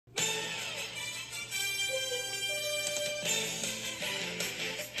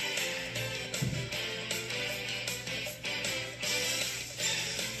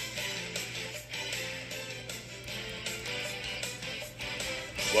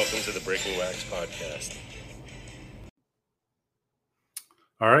Welcome to the Breaking Wax podcast.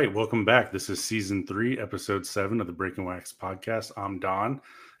 All right, welcome back. This is season 3, episode 7 of the Breaking Wax podcast. I'm Don,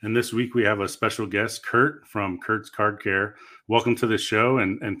 and this week we have a special guest, Kurt from Kurt's Card Care. Welcome to the show,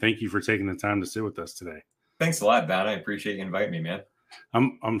 and thank you for taking the time to sit with us today. Thanks a lot, Don. I appreciate you inviting me, man.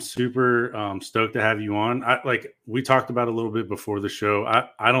 I'm super stoked to have you on. We talked about it a little bit before the show.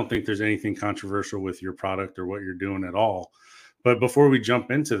 I don't think there's anything controversial with your product or what you're doing at all. But before we jump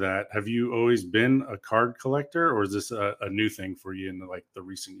into that, have you always been a card collector, or is this a new thing for you in the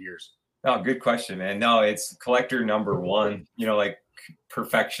recent years? Oh, good question, man. No, it's collector number 1, like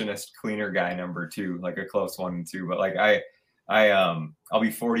perfectionist cleaner guy number 2, like a close 1 and 2. But like I'll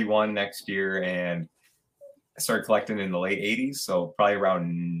be 41 next year, and I started collecting in the late 80s. So probably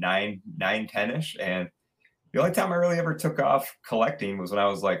around 10-ish. And the only time I really ever took off collecting was when I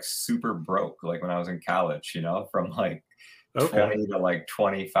was like super broke, like when I was in college, from like 20 to like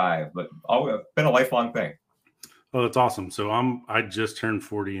 25, but it's been a lifelong thing. Oh, that's awesome. So I just turned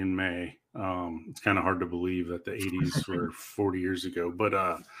 40 in May. It's kind of hard to believe that the 80s were 40 years ago, but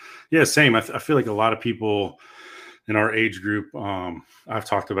yeah, same. I feel like a lot of people in our age group, I've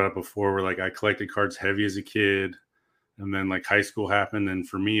talked about it before, where like I collected cards heavy as a kid, and then like high school happened, and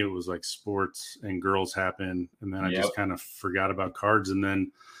for me it was like sports and girls happened, and then I just kind of forgot about cards. And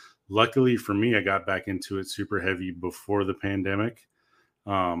then luckily for me, I got back into it super heavy before the pandemic.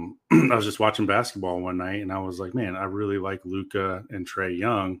 I was just watching basketball one night, and I was like, man, I really like Luka and Trae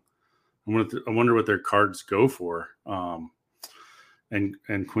Young. I wonder what their cards go for. And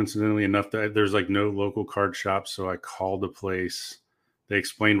coincidentally enough, there's like no local card shop, so I called a place. They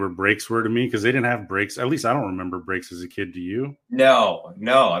explained where breaks were to me, because they didn't have breaks. At least I don't remember breaks as a kid. Do you? No.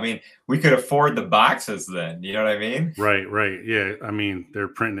 I mean, we could afford the boxes then. You know what I mean? Right. Yeah. I mean, they're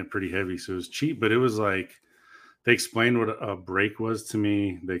printing it pretty heavy, so it was cheap. But it was like, they explained what a break was to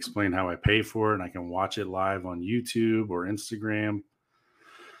me. They explained how I pay for it, and I can watch it live on YouTube or Instagram.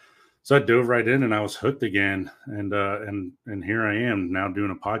 So I dove right in, and I was hooked again. And here I am now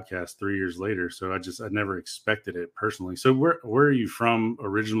doing a podcast 3 years later. So I never expected it personally. So where are you from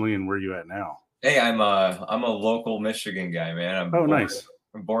originally, and where are you at now? Hey, I'm a local Michigan guy, man. Nice.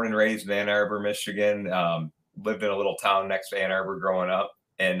 I'm born and raised in Ann Arbor, Michigan. Lived in a little town next to Ann Arbor growing up,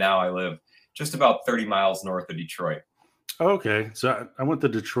 and now I live just about 30 miles north of Detroit. Okay, so I went to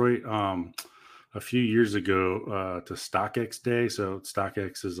Detroit a few years ago to StockX Day. So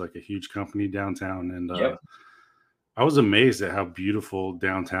StockX is like a huge company downtown, and I was amazed at how beautiful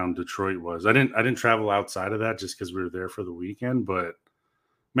downtown Detroit was. I didn't travel outside of that just because we were there for the weekend, but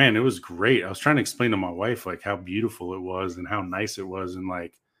man, it was great. I was trying to explain to my wife like how beautiful it was and how nice it was, and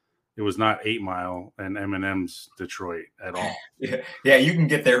like it was not 8 Mile and M&M's Detroit at all. Yeah, you can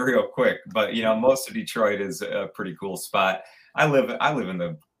get there real quick, but most of Detroit is a pretty cool spot. I live in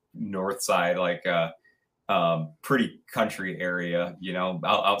the north side, like pretty country area,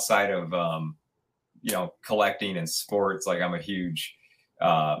 outside of collecting and sports. Like I'm a huge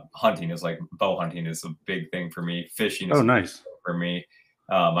hunting is like bow hunting is a big thing for me. Fishing is nice for me.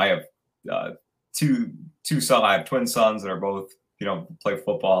 I have two sons. I have twin sons that are both play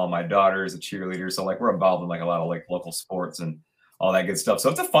football. My daughter is a cheerleader, so like we're involved in like a lot of like local sports and all that good stuff. So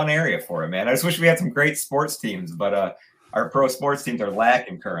it's a fun area for it, man. I just wish we had some great sports teams, but our pro sports teams are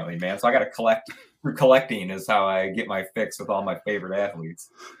lacking currently, man. So I got to collect. Through collecting is how I get my fix with all my favorite athletes.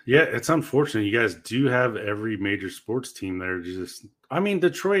 Yeah, it's unfortunate. You guys do have every major sports team there.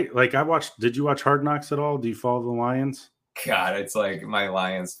 Detroit, like did you watch Hard Knocks at all? Do you follow the Lions? God, it's like my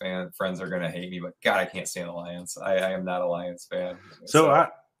Lions friends are going to hate me, but God, I can't stand the Lions. I am not a Lions fan. So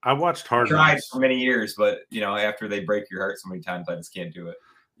I watched Hard Knocks. I tried for many years, but after they break your heart so many times, I just can't do it.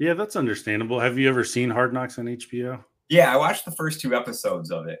 Yeah, that's understandable. Have you ever seen Hard Knocks on HBO? Yeah, I watched the first 2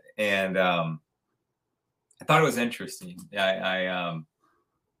 episodes of it, and I thought it was interesting. I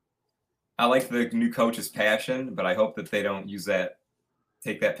like the new coach's passion, but I hope that they don't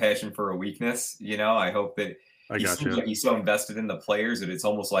take that passion for a weakness. I hope that like he's so invested in the players that it's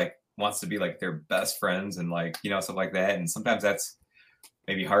almost like wants to be like their best friends and like, stuff like that. And sometimes that's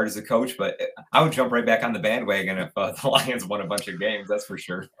maybe hard as a coach, but I would jump right back on the bandwagon if the Lions won a bunch of games. That's for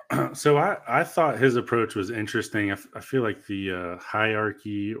sure. So I thought his approach was interesting. I feel like the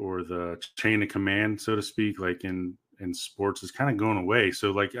hierarchy or the chain of command, so to speak, like in sports is kind of going away.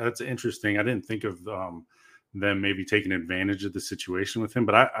 So like, that's interesting. I didn't think of them maybe taking advantage of the situation with him,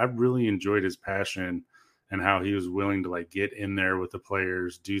 but I really enjoyed his passion and how he was willing to like get in there with the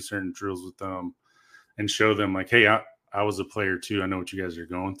players, do certain drills with them and show them like, hey, I was a player too. I know what you guys are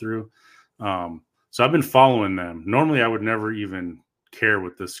going through. So I've been following them. Normally I would never even care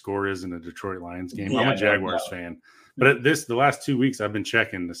what the score is in a Detroit Lions game. I'm a Jaguars fan. But the last 2 weeks, I've been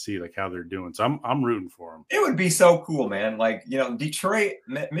checking to see like how they're doing. So I'm rooting for them. It would be so cool, man. Like, Detroit,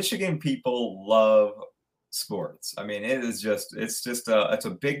 Michigan people love sports. I mean, it's just it's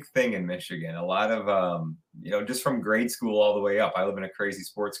a big thing in Michigan. A lot of just from grade school all the way up. I live in a crazy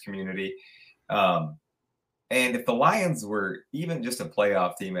sports community. And if the Lions were even just a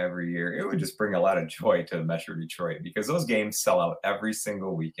playoff team every year, it would just bring a lot of joy to Metro Detroit, because those games sell out every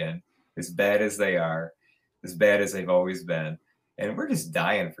single weekend, as bad as they are, as bad as they've always been. And we're just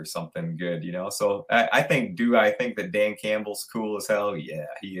dying for something good, So I think that Dan Campbell's cool as hell? Yeah,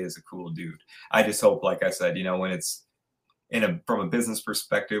 he is a cool dude. I just hope, like I said, when it's from a business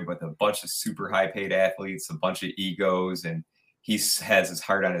perspective with a bunch of super high paid athletes, a bunch of egos, and he has his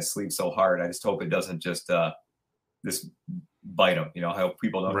heart on his sleeve so hard. I just hope it doesn't just bite him. I hope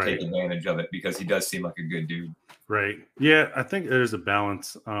people don't take advantage of it, because he does seem like a good dude. Right. Yeah, I think there's a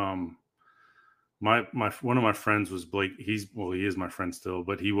balance. My one of my friends was Blake. He is my friend still,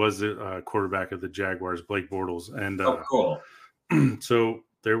 but he was a quarterback of the Jaguars, Blake Bortles. And cool. So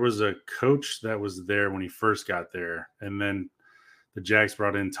there was a coach that was there when he first got there, and then the Jags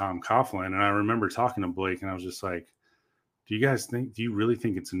brought in Tom Coughlin. And I remember talking to Blake, and I was just like, do you really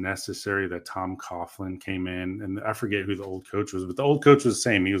think it's necessary that Tom Coughlin came in? And I forget who the old coach was, but the old coach was the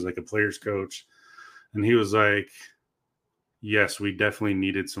same. He was like a player's coach. And he was like, yes, we definitely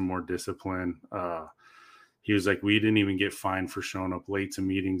needed some more discipline. He was like, we didn't even get fined for showing up late to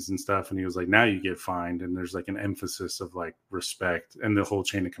meetings and stuff. And he was like, now you get fined. And there's like an emphasis of like respect and the whole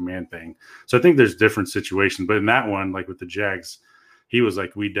chain of command thing. So I think there's different situations. But in that one, like with the Jags, he was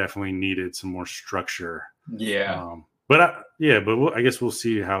like, we definitely needed some more structure. Yeah. But I guess we'll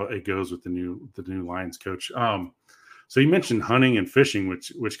see how it goes with the new Lions coach. So you mentioned hunting and fishing,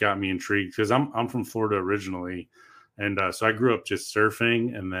 which got me intrigued, because I'm from Florida originally, and so I grew up just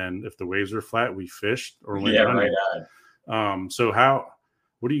surfing, and then if the waves were flat, we fished or went hunting. Right. So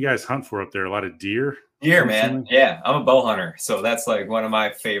what do you guys hunt for up there? A lot of deer? Deer, man. Yeah, I'm a bow hunter, so that's like one of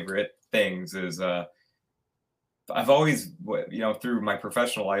my favorite things. Is I've always, through my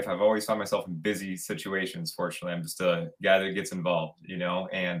professional life, I've always found myself in busy situations. Fortunately, I'm just a guy that gets involved,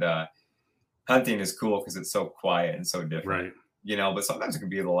 and hunting is cool because it's so quiet and so different, right? But sometimes it can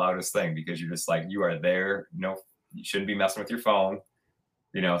be the loudest thing, because you're just like, you are there. You shouldn't be messing with your phone,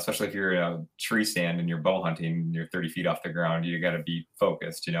 especially if you're in a tree stand and you're bow hunting and you're 30 feet off the ground. You got to be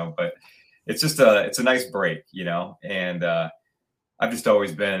focused, but it's just it's a nice break, and I've just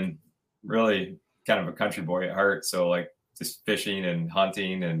always been really kind of a country boy at heart. So like just fishing and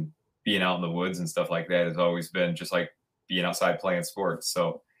hunting and being out in the woods and stuff like that has always been just like being outside playing sports.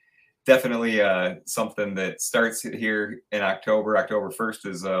 So definitely something that starts here in October. October 1st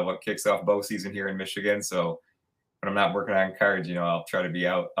is what kicks off bow season here in Michigan. So when I'm not working on cards, I'll try to be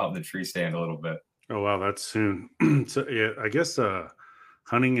out in the tree stand a little bit. Oh, wow. That's soon. So yeah, I guess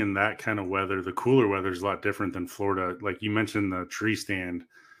hunting in that kind of weather, the cooler weather is a lot different than Florida. Like you mentioned the tree stand.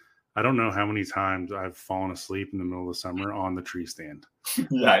 I don't know how many times I've fallen asleep in the middle of the summer on the tree stand.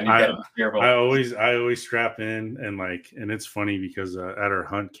 Yeah, you gotta be careful. I always strap in, and it's funny because at our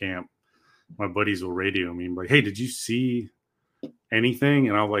hunt camp, my buddies will radio me and be like, "Hey, did you see anything?"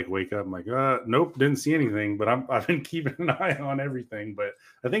 And I'll like wake up, I'm like, "Nope, didn't see anything." But I've been keeping an eye on everything. But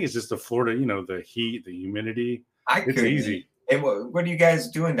I think it's just the Florida, the heat, the humidity. It's easy. And what are you guys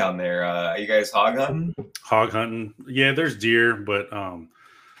doing down there? Are you guys hog hunting? Hog hunting, yeah. There's deer, but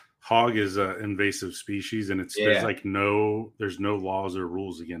hog is an invasive species, and there's no laws or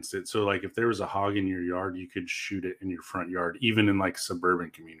rules against it. So like if there was a hog in your yard, you could shoot it in your front yard, even in like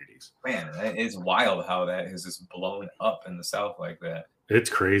suburban communities. Man, it's wild how that has just blown up in the South like that. It's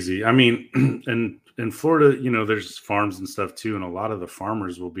crazy. I mean, and in Florida, there's farms and stuff too, and a lot of the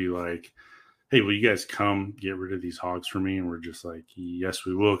farmers will be like, "Hey, will you guys come get rid of these hogs for me?" And we're just like, "Yes,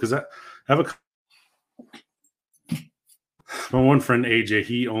 we will." Because I have my one friend AJ,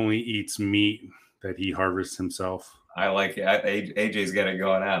 he only eats meat that he harvests himself. I like it. AJ's got it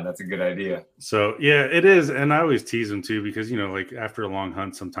going on. That's a good idea. So yeah, it is. And I always tease him too, because like after a long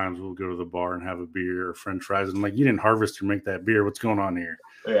hunt, sometimes we'll go to the bar and have a beer or French fries. And I'm like, you didn't harvest or make that beer. What's going on here?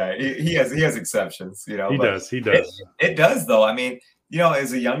 Yeah, he has exceptions. He does. It does though. I mean,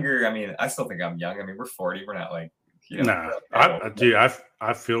 as a younger, I still think I'm young. I mean, we're 40. We're not like Nah,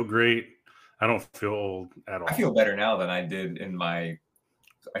 I feel great. I don't feel old at all. I feel better now than I did in I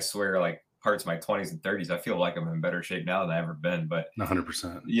swear, like parts of my 20s and 30s. I feel like I'm in better shape now than I've ever been. But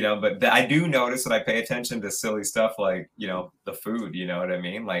 100%. But I do notice that I pay attention to silly stuff like, the food, you know what I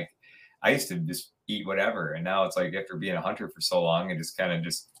mean? Like I used to just eat whatever. And now it's like after being a hunter for so long and just kind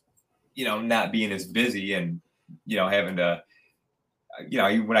of not being as busy and, having to,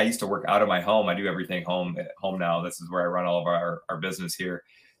 when I used to work out of my home, I do everything at home now. This is where I run all of our business here.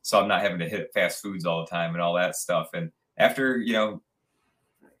 So I'm not having to hit fast foods all the time and all that stuff. And after,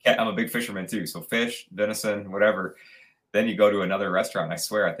 I'm a big fisherman too. So fish, venison, whatever. Then you go to another restaurant. And I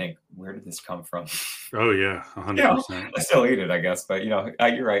swear, I think, where did this come from? Oh yeah, 100%. I still eat it, I guess. But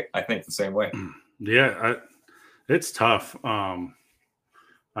you're right. I think the same way. Yeah, it's tough.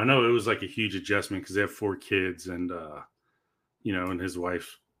 I know it was like a huge adjustment because they have 4 kids, and and his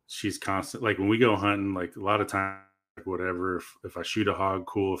wife, she's constant. Like when we go hunting, like a lot of times, like whatever. If I shoot a hog,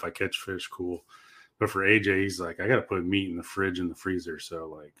 cool. If I catch fish, cool. But for AJ, he's like, I got to put meat in the fridge and the freezer, so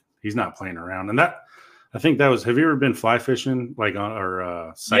like he's not playing around. And that, I think that was. Have you ever been fly fishing, like on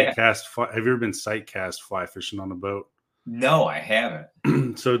or sight cast? Have you ever been sight cast fly fishing on a boat? No, I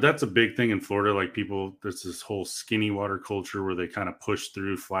haven't. So that's a big thing in Florida. Like there's this whole skinny water culture where they kind of push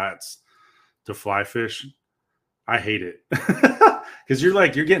through flats to fly fish. I hate it because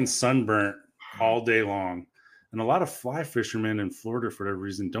you're getting sunburnt all day long. And a lot of fly fishermen in Florida, for whatever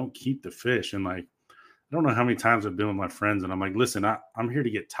reason, don't keep the fish. And like, I don't know how many times I've been with my friends and I'm like, listen, I'm here to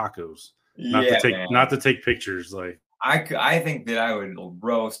get tacos, not to take pictures. Like, I think that I would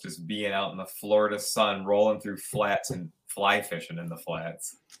roast just being out in the Florida sun, rolling through flats and fly fishing in the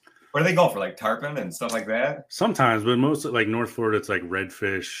flats. Where do they go for, like tarpon and stuff like that? Sometimes, but mostly like North Florida, it's like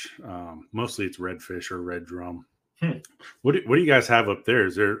redfish. Mostly it's redfish or red drum. What do you guys have up there?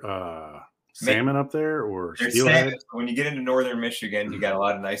 Is there salmon up there or steelhead? When you get into northern Michigan, you got a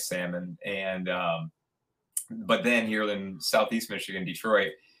lot of nice salmon, and but then here in southeast Michigan,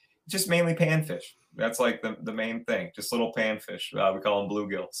 Detroit, just mainly panfish. That's like the main thing, just little panfish. We call them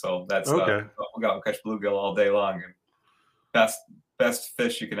bluegill. So that's okay. We go and catch bluegill all day long, and best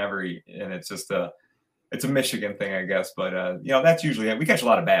fish you can ever eat. And it's just it's a Michigan thing, I guess. But that's usually it. We catch a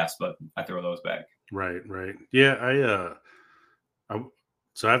lot of bass, but I throw those back. Right. Yeah,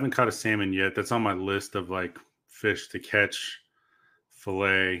 so I haven't caught a salmon yet. That's on my list of like fish to catch,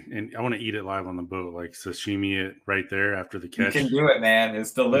 fillet, and I want to eat it live on the boat, like sashimi it right there after the catch. You can do it, man.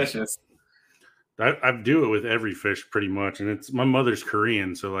 It's delicious. I do it with every fish pretty much, and it's my mother's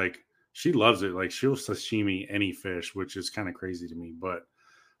Korean, so like she loves it. Like she'll sashimi any fish, which is kind of crazy to me. But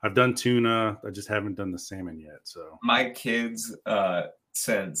I've done tuna. I just haven't done the salmon yet. So my kids,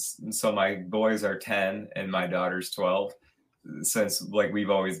 so my boys are 10 and my daughter's 12. Since like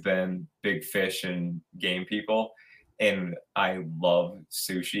we've always been big fish and game people, and I love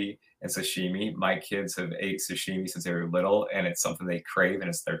sushi and sashimi. My kids have ate sashimi since they were little, and it's something they crave, and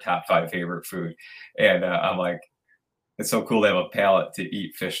it's their top 5 favorite food. And I'm like, it's so cool to have a palate to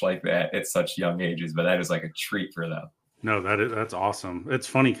eat fish like that at such young ages, but that is like a treat for them. No, that's awesome. It's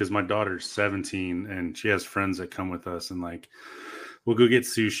funny because my daughter's 17 and she has friends that come with us, and like we'll go get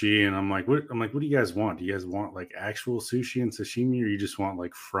sushi, and I'm like, what do you guys want? Do you guys want like actual sushi and sashimi, or you just want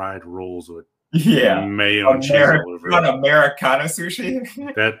like fried rolls with mayo and cheese all over it? You want Americana sushi?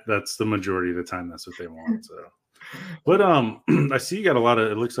 That's the majority of the time that's what they want. So, but I see you got a lot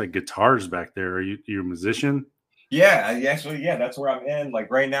of, it looks like guitars back there. Are you a musician? Yeah, actually, that's where I'm in. Like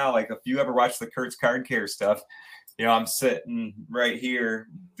right now, like if you ever watch the Kurt's Card Care stuff, I'm sitting right here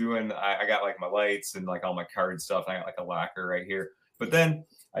doing. I got like my lights and like all my card stuff. I got like a locker right here. But then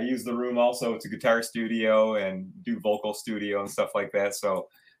I use the room also to guitar studio and do vocal studio and stuff like that. So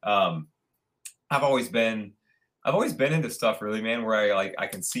I've always been into stuff really, man, where I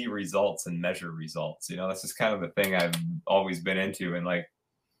can see results and measure results. That's just kind of the thing I've always been into. And like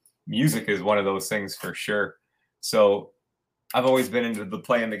music is one of those things for sure. So I've always been into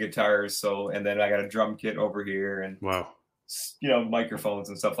playing the guitars. So, and then I got a drum kit over here and, wow, microphones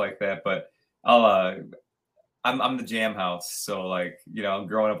and stuff like that. But I'm the jam house. So like,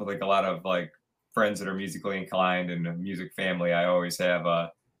 growing up with like a lot of like friends that are musically inclined and a music family, I always have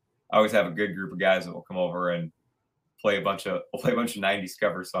a good group of guys that will come over and play a bunch of 90s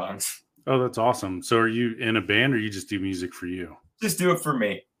cover songs. Oh, that's awesome. So are you in a band or you just do music for you? Just do it for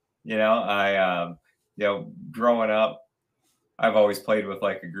me. I, growing up, I've always played with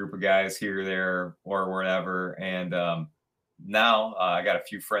like a group of guys here or there or wherever. And now I got a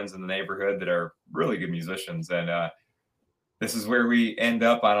few friends in the neighborhood that are really good musicians. And this is where we end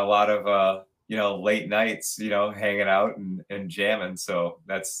up on a lot of, late nights, hanging out and jamming. So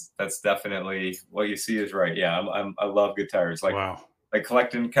that's definitely what you see is right. Yeah. I love guitars. Like, wow. Like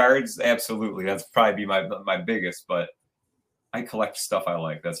collecting cards. Absolutely. That's probably be my biggest, but I collect stuff I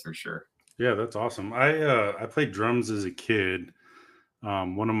like. That's for sure. Yeah, that's awesome. I played drums as a kid.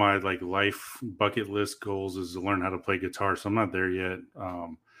 One of my like life bucket list goals is to learn how to play guitar. So I'm not there yet.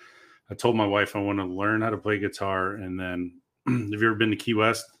 I told my wife I want to learn how to play guitar. And then have you ever been to Key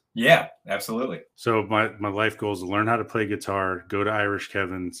West? Yeah, absolutely. So my life goal is to learn how to play guitar, go to Irish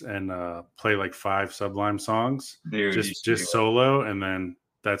Kevin's, and play like 5 Sublime songs, Dude, you just should do just it. solo, and then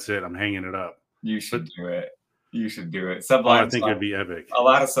that's it. I'm hanging it up. You But should do it. You should do it. I Sublime think it'd song. be epic. A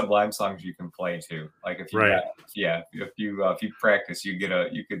lot of Sublime songs you can play too. Like if you Right. got, yeah, if you practice, you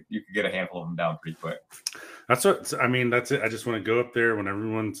could get a handful of them down pretty quick. That's what I mean. That's it. I just want to go up there when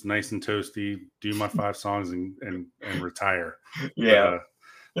everyone's nice and toasty, do my 5 songs, and retire. Yeah.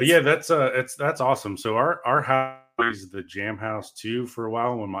 But yeah, that's awesome. So our house is the jam house too for a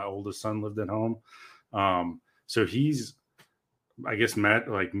while when my oldest son lived at home. So he's, I guess,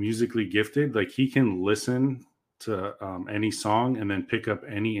 Matt, like musically gifted. Like he can listen to any song and then pick up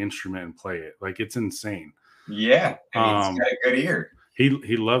any instrument and play it. Like it's insane. Yeah. I mean, he's got a good ear. He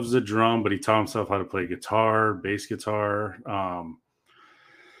loves the drum, but he taught himself how to play guitar, bass guitar.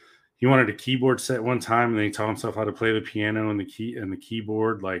 He wanted a keyboard set one time, and then he taught himself how to play the piano and the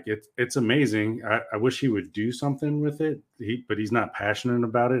keyboard. Like it's amazing. I wish he would do something with it. But he's not passionate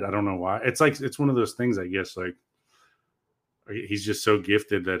about it. I don't know why. It's one of those things, I guess, like he's just so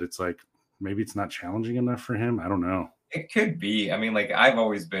gifted that it's like maybe it's not challenging enough for him. I don't know. It could be. I mean, like I've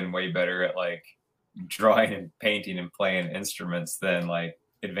always been way better at like drawing and painting and playing instruments than like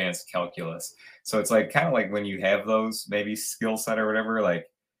advanced calculus. So it's like kind of like when you have those maybe skill set or whatever, like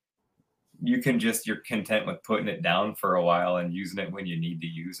you're content with putting it down for a while and using it when you need to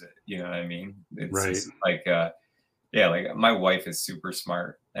use it. You know what I mean? It's Right. just like yeah, like my wife is super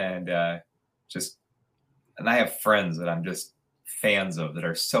smart and and I have friends that I'm just fans of that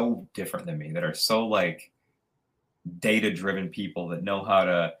are so different than me, that are so like data driven people that know how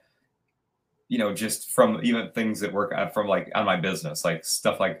to, just from even things that work out from like on my business, like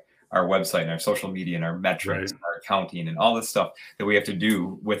stuff like our website and our social media and our metrics, Right. and our accounting and all this stuff that we have to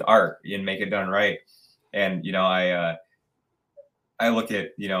do with art and make it done right. And, I look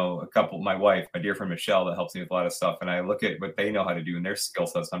at, my wife, my dear friend Michelle, that helps me with a lot of stuff. And I look at what they know how to do in their skill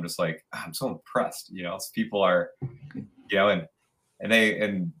sets. I'm just like, I'm so impressed, people are, I'll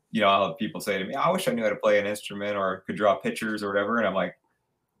have people say to me, I wish I knew how to play an instrument or could draw pictures or whatever. And I'm like,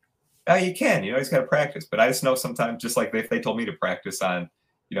 oh, you can, you just got to practice. But I just know sometimes, just like if they told me to practice on,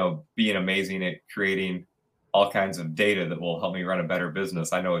 being amazing at creating all kinds of data that will help me run a better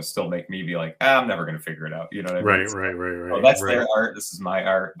business, I know it'd still make me be like, I'm never going to figure it out. You know what I mean? Right. So that's right. their art. This is my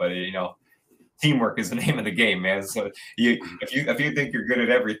art. But, teamwork is the name of the game, man. So if you think you're good at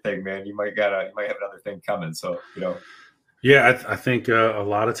everything, man, you might have another thing coming. So, Yeah, I think a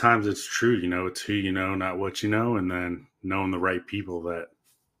lot of times it's true. It's who you know, not what you know, and then knowing the right people that,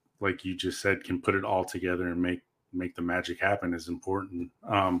 like you just said, can put it all together and make the magic happen is important.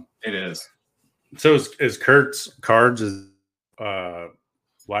 It is. So is Kurt's Cards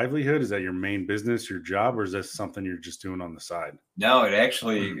livelihood? Is that your main business, your job, or is that something you're just doing on the side? No,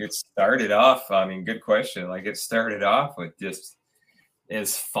 it started off. I mean, good question. Like it started off with just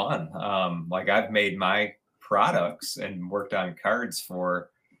is fun. Like I've made my products and worked on cards for,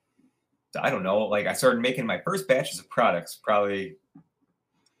 I don't know, like I started making my first batches of products probably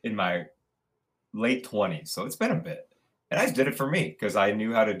in my late 20s. So it's been a bit. And I just did it for me because I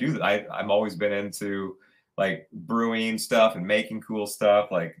knew how to do that. I'm always been into like brewing stuff and making cool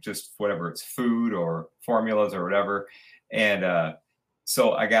stuff, like just whatever it's food or formulas or whatever. And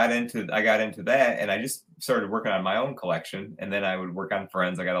so I got into that and I just started working on my own collection. And then I would work on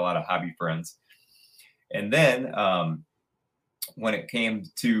friends. I got a lot of hobby friends. And then when it came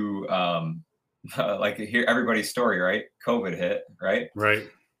to like hear everybody's story, right? COVID hit, right? Right.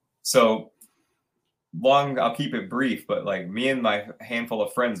 So I'll keep it brief, but like me and my handful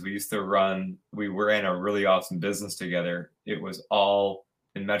of friends, we were in a really awesome business together. It was all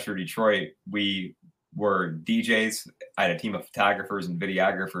in Metro Detroit. We were DJs. I had a team of photographers and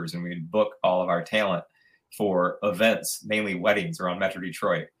videographers, and we'd book all of our talent for events, mainly weddings around Metro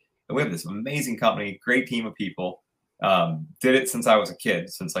Detroit. And we have this amazing company, great team of people. Did it since I was a kid,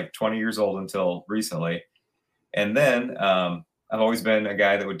 since like 20 years old until recently. And then I've always been a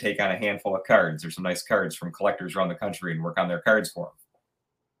guy that would take on a handful of cards or some nice cards from collectors around the country and work on their cards for them.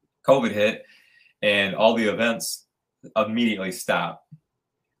 COVID hit and all the events immediately stopped.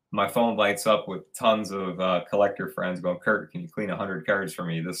 My phone lights up with tons of collector friends going, Kurt, can you clean 100 cards for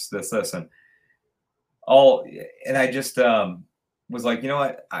me? This, and all. And I just was like, you know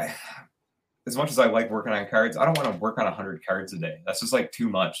what? As much as I like working on cards, I don't want to work on 100 cards a day. That's just like too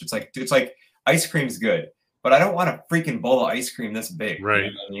much. It's like ice cream's good, but I don't want a freaking bowl of ice cream this big.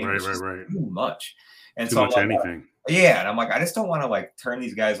 Right. You know what I mean? Right. Too much. And too so much anything. Yeah. And I'm like, I just don't want to like turn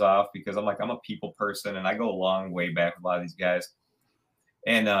these guys off because I'm a people person and I go a long way back with a lot of these guys.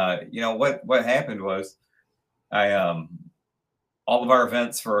 And what happened was I all of our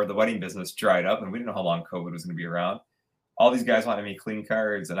events for the wedding business dried up, and we didn't know how long COVID was going to be around. All these guys wanted me to clean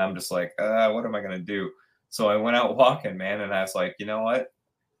cards, and I'm just like, what am I going to do? So I went out walking, man, and I was like, you know what?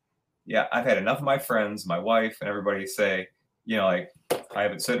 Yeah, I've had enough of my friends, my wife, and everybody say, like, I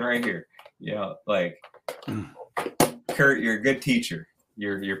have it sitting right here, like, Kurt, you're a good teacher.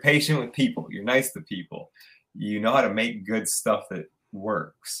 You're patient with people. You're nice to people. You know how to make good stuff that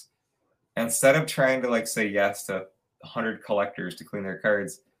works. Instead of trying to like say yes to 100 collectors to clean their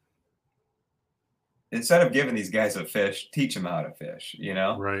cards, instead of giving these guys a fish, teach them how to fish,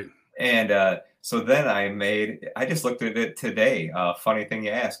 Right. And so then I just looked at it today. Funny thing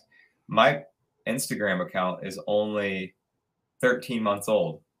you asked. My Instagram account is only 13 months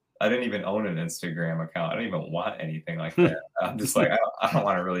old. I didn't even own an Instagram account. I don't even want anything like that. I'm just like, I don't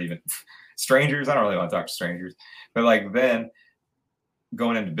want to really even strangers. I don't really want to talk to strangers. But like then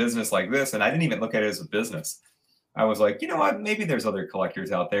going into business like this, and I didn't even look at it as a business. I was like, you know what? Maybe there's other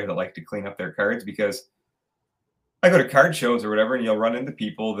collectors out there that like to clean up their cards, because I go to card shows or whatever, and you'll run into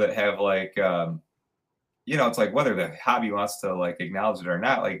people that have like, it's like whether the hobby wants to like acknowledge it or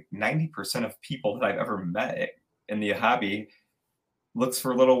not, like 90% of people that I've ever met in the hobby looks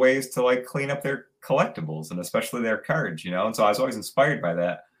for little ways to like clean up their collectibles and especially their cards, and so I was always inspired by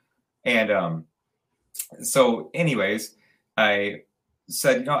that. And so anyways, I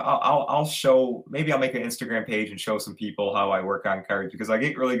said, I'll show, maybe I'll make an Instagram page and show some people how I work on cards, because I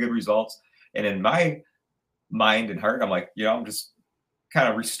get really good results. And in my mind and heart, I'm like, I'm just kind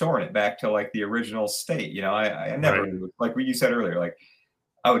of restoring it back to like the original state. I never, Right. like what you said earlier, like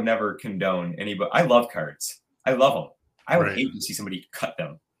I would never condone anybody. I love cards. I love them. I would Right. hate to see somebody cut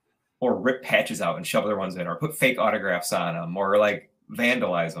them or rip patches out and shove other ones in, or put fake autographs on them, or like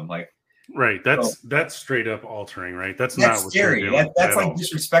vandalize them. Like, Right. That's straight up altering, right? That's that's not what scary. you're doing That's at like all.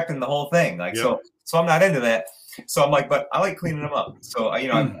 disrespecting the whole thing. Like, Yep. so I'm not into that. So I'm like, but I like cleaning them up. So I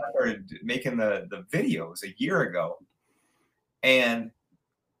started making the videos a year ago, and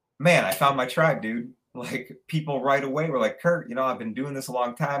man, I found my tribe, dude. Like people right away were like, Kurt, I've been doing this a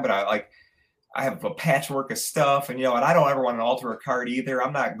long time, but I have a patchwork of stuff, and and I don't ever want to alter a card either.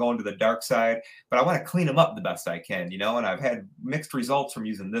 I'm not going to the dark side, but I want to clean them up the best I can, and I've had mixed results from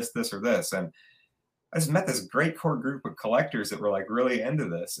using this, or this. And I just met this great core group of collectors that were like really into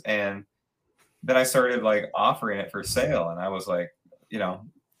this. And then I started like offering it for sale, and I was like,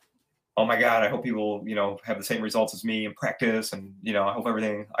 oh my God, I hope people, have the same results as me in practice. And, I hope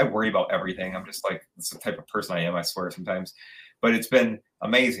I worry about everything. I'm just like, that's the type of person I am, I swear sometimes, but it's been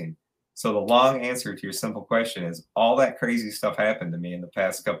amazing. So the long answer to your simple question is all that crazy stuff happened to me in the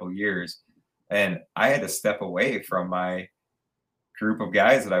past couple of years. And I had to step away from my group of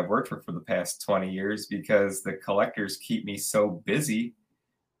guys that I've worked for the past 20 years, because the collectors keep me so busy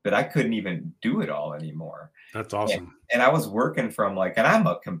that I couldn't even do it all anymore. That's awesome. And I was working from like, and I'm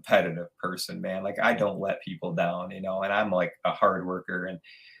a competitive person, man. Like I don't let people down, and I'm like a hard worker. And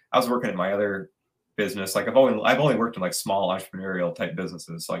I was working in my other business. Like I've only worked in like small entrepreneurial type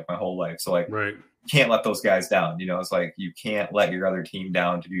businesses like my whole life. So like, Right. you can't let those guys down. It's like, you can't let your other team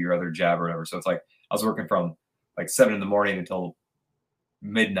down to do your other job or whatever. So it's like, I was working from like 7 a.m. until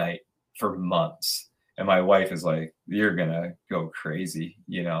midnight for months. And my wife is like, you're going to go crazy,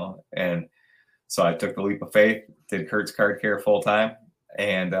 And so I took the leap of faith, did Kurt's Card Care full time.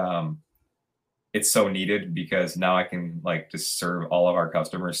 And it's so needed, because now I can like just serve all of our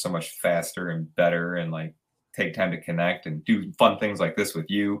customers so much faster and better, and like take time to connect and do fun things like this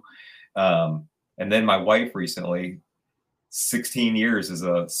with you. And then my wife recently, 16 years as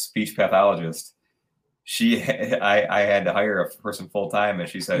a speech pathologist, I had to hire a person full time, and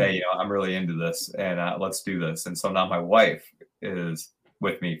she said, hey, I'm really into this, and let's do this. And so now my wife is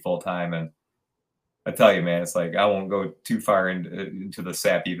with me full time. And I tell you, man, it's like, I won't go too far into the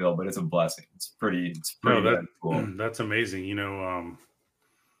Sappyville, but it's a blessing. It's pretty cool. That's amazing.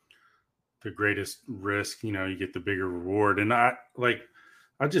 The greatest risk, you get the bigger reward. And I'll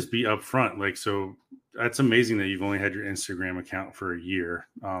just be upfront. Like, so that's amazing that you've only had your Instagram account for a year.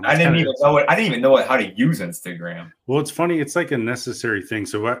 I didn't even know how to use Instagram. Well, it's funny. It's like a necessary thing.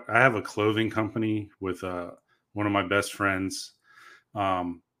 So I have a clothing company with one of my best friends.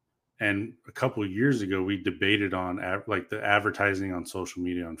 And a couple of years ago, we debated on like the advertising on social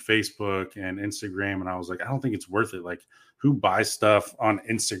media, on Facebook and Instagram. And I was like, I don't think it's worth it. Like, who buys stuff on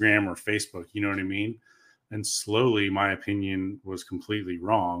Instagram or Facebook? You know what I mean? And slowly, my opinion was completely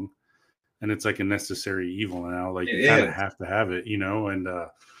wrong. And it's like a necessary evil now. Like, you kind of have to have it, And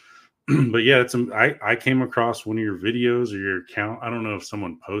but yeah, I came across one of your videos or your account. I don't know if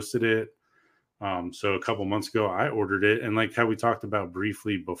someone posted it. So a couple months ago, I ordered it, and like how we talked about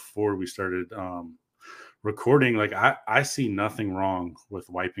briefly before we started recording, like I see nothing wrong with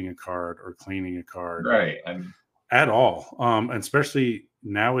wiping a card or cleaning a card. Right. At all. And especially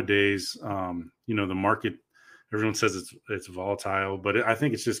nowadays, the market, everyone says it's volatile, but I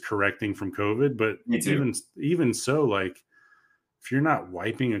think it's just correcting from COVID. But Me too. even so, like if you're not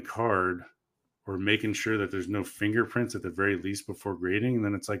wiping a card or making sure that there's no fingerprints at the very least before grading,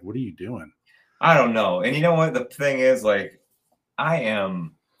 then it's like, what are you doing? I don't know. And you know what? The thing is, like, I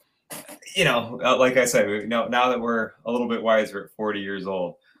am, like I said, now that we're a little bit wiser at 40 years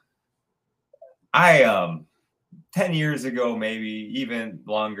old, 10 years ago, maybe even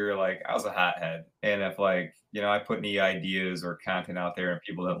longer, like I was a hothead. And if I put any ideas or content out there and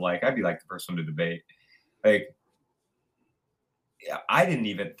people didn't like, I'd be like the first one to debate. Like, I didn't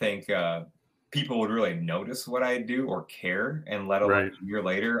even think people would really notice what I do or care. And let alone Right. a year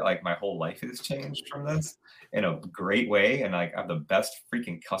later, like my whole life has changed from this in a great way. And like I have the best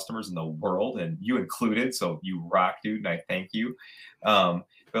freaking customers in the world, and you included. So you rock, dude. And I thank you.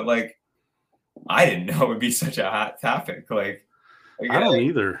 But like, I didn't know it would be such a hot topic. Like, I don't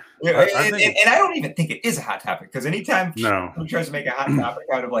either. and I don't even think it is a hot topic, because anytime No. someone tries to make a hot topic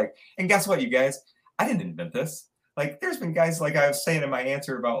out of like, and guess what, you guys, I didn't invent this. Like, there's been guys, like I was saying in my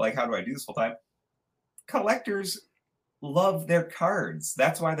answer about like, how do I do this full time? Collectors love their cards.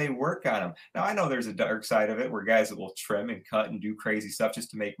 That's why they work on them. Now, I know there's a dark side of it where guys that will trim and cut and do crazy stuff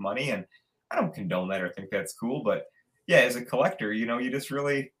just to make money. And I don't condone that or think that's cool. But yeah, as a collector, you just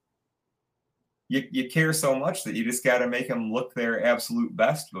really, you care so much that you just got to make them look their absolute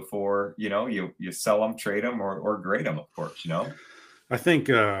best before, you sell them, trade them, or grade them, of course, I think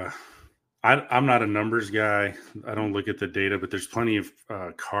I'm not a numbers guy. I don't look at the data, but there's plenty of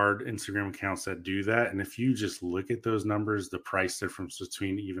card Instagram accounts that do that. And if you just look at those numbers, the price difference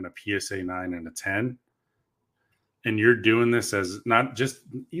between even a PSA 9 and a 10, and you're doing this as not just,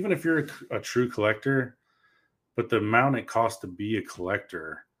 even if you're a true collector, but the amount it costs to be a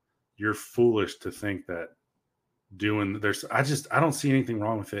collector, you're foolish to think that I don't see anything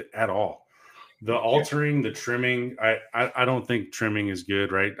wrong with it at all. The altering, the trimming, I don't think trimming is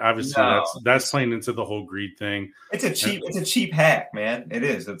good, right? Obviously, No. that's playing into the whole greed thing. It's a cheap hack, man. It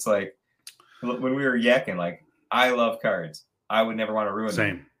is. It's like when we were yakking, like, I love cards. I would never want to ruin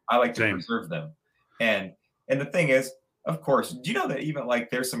them. I like to preserve them. And the thing is, of course, do you know that even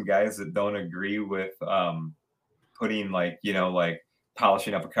like there's some guys that don't agree with putting like, like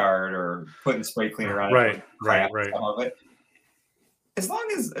polishing up a card or putting spray cleaner on it. Right. Some of it. As long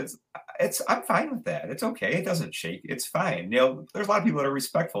as I'm fine with that. It's okay. It doesn't shake. It's fine. There's a lot of people that are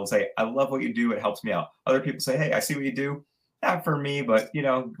respectful and say, I love what you do. It helps me out. Other people say, hey, I see what you do. Not for me, but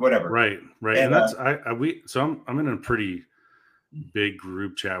whatever. Right. And that's I'm in a pretty big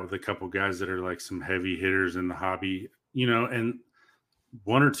group chat with a couple guys that are like some heavy hitters in the hobby, and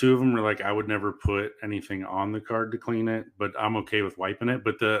one or two of them are like, I would never put anything on the card to clean it, but I'm okay with wiping it.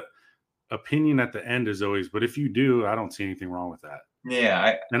 But the opinion at the end is always, but if you do, I don't see anything wrong with that.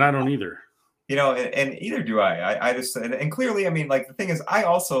 Yeah. I don't either. And either do I. I just, and clearly, I mean, like, the thing is, I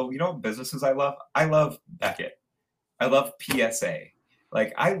also, businesses I love. I love Beckett. I love PSA.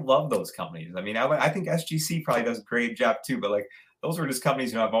 Like, I love those companies. I mean, I think SGC probably does a great job too, but like, those were just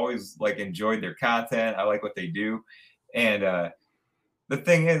companies, I've always like enjoyed their content. I like what they do. And the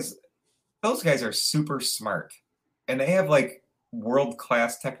thing is, those guys are super smart and they have like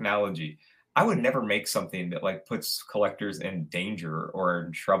world-class technology. I would never make something that like puts collectors in danger or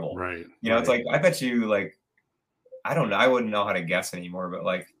in trouble. Right. It's like, I bet you, like, I don't know, I wouldn't know how to guess anymore, but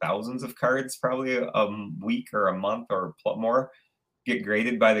like thousands of cards probably a week or a month or more get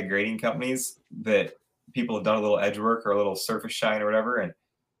graded by the grading companies that people have done a little edge work or a little surface shine or whatever. And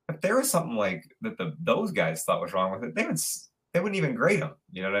if there was something like that those guys thought was wrong with it, they wouldn't even grade them.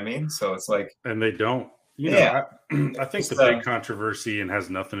 You know what I mean? So it's like, and they don't. I think the big controversy, and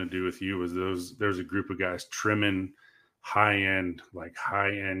has nothing to do with you, was there's a group of guys trimming high-end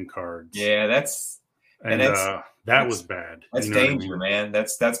cards. Yeah, that was bad. That's danger, man.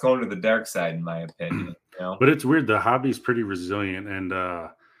 That's going to the dark side, in my opinion. But it's weird. The hobby's pretty resilient, and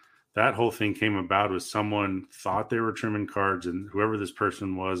that whole thing came about with someone thought they were trimming cards, and whoever this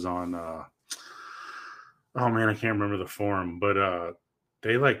person was on, oh man, I can't remember the forum, but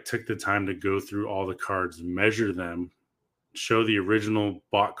they like took the time to go through all the cards, measure them, show the original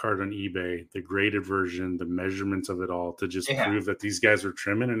bought card on eBay, the graded version, the measurements of it all, to just prove that these guys were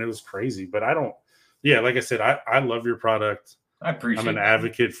trimming. And it was crazy. But like I said, I love your product. I appreciate it. I'm an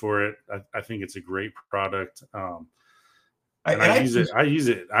advocate for it. I think it's a great product. I use it. I use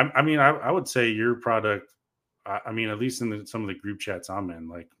it. I would say your product, I mean, at least in some of the group chats I'm in,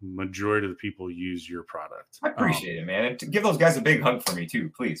 like majority of the people use your product. I appreciate it, man. And give those guys a big hug for me too,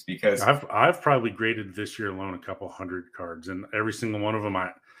 please, because I've probably graded this year alone a couple hundred cards, and every single one of them,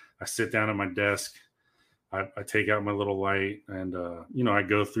 I sit down at my desk, I take out my little light, and I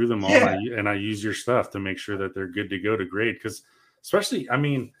go through them all, and I use your stuff to make sure that they're good to go to grade. Because especially, I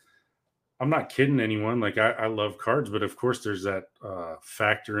mean, I'm not kidding anyone. Like I love cards, but of course there's that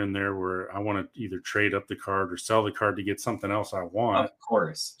factor in there where I want to either trade up the card or sell the card to get something else I want. Of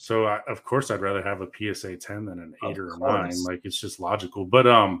course. So of course I'd rather have a PSA 10 than an 8 or a 9. Like it's just logical. But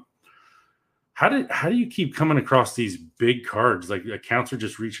how do you keep coming across these big cards? Like accounts are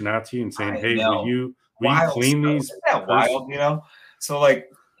just reaching out to you and saying, "Hey, will you clean these?" Isn't that wild, So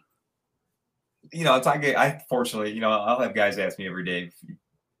like, I fortunately, I'll have guys ask me every day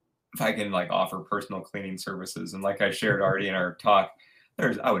if I can like offer personal cleaning services. And like I shared already in our talk,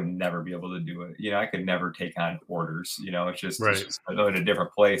 I would never be able to do it. I could never take on orders, it's just, right. It's just in a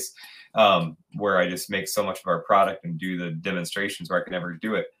different place where I just make so much of our product and do the demonstrations where I could never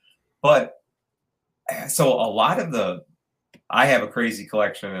do it. But so a lot of I have a crazy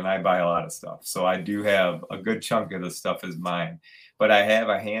collection and I buy a lot of stuff. So I do have a good chunk of the stuff is mine, but I have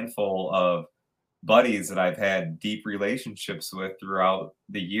a handful of buddies that I've had deep relationships with throughout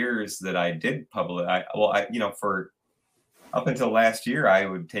the years that I did publish. For up until last year, I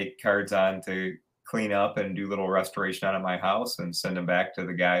would take cards on to clean up and do little restoration out of my house and send them back to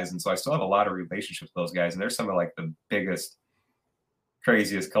the guys. And so I still have a lot of relationships with those guys. And they're some of like the biggest,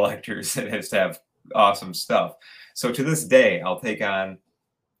 craziest collectors that just have awesome stuff. So to this day, I'll take on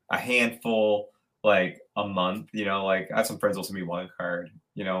a handful, like a month, like I have some friends will send me one card,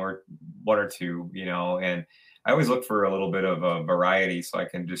 or one or two, and I always look for a little bit of a variety so I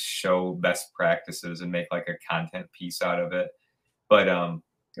can just show best practices and make like a content piece out of it. But a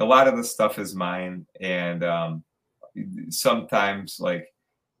lot of the stuff is mine. And sometimes like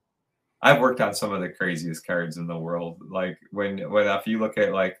I've worked on some of the craziest cards in the world. Like if you look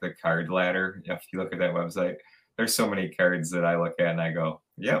at like the card ladder, if you look at that website, there's so many cards that I look at and I go,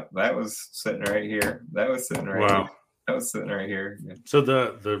 yep, that was sitting right here. That was sitting right here. That was sitting right here. Yeah. So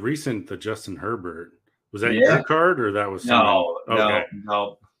the Justin Herbert, was that your card or that was no?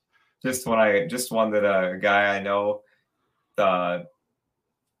 Just one that a guy I know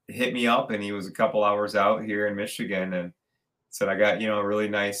hit me up, and he was a couple hours out here in Michigan and said, I got, a really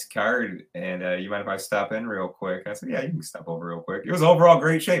nice card, and you mind if I stop in real quick? I said, yeah, you can stop over real quick. It was overall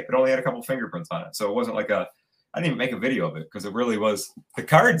great shape. It only had a couple fingerprints on it. So it wasn't like I didn't even make a video of it because it really was, the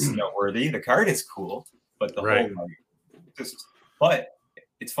card's noteworthy. The card is cool, but the whole, but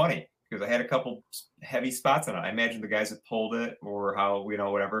it's funny because I had a couple heavy spots on it. I imagine the guys that pulled it or how,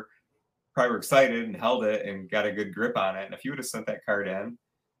 whatever, probably were excited and held it and got a good grip on it. And if you would have sent that card in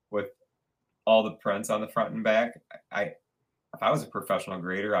with all the prints on the front and back, if I was a professional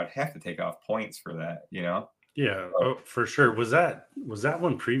grader, I'd have to take off points for that, Yeah, for sure. Was that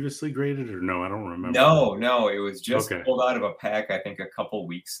one previously graded or no? I don't remember. No, it was just pulled out of a pack, I think, a couple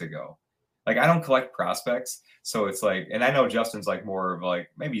weeks ago. Like, I don't collect prospects, so it's like, and I know Justin's like more of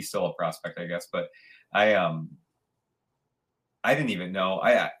like, maybe he's still a prospect, I guess, but I didn't even know.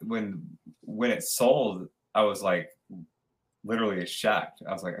 When it sold, I was like literally shocked.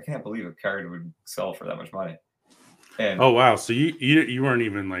 I was like, I can't believe a card would sell for that much money. And oh wow, so you weren't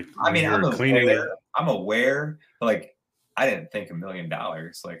even like, I mean, I'm aware, but like I didn't think $1 million.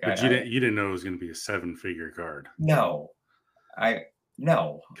 Like, but you didn't know it was going to be a 7-figure card. No.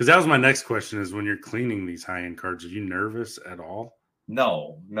 Because that was my next question: is when you're cleaning these high-end cards, are you nervous at all?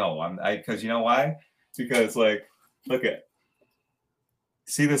 No. Because you know why? Because like,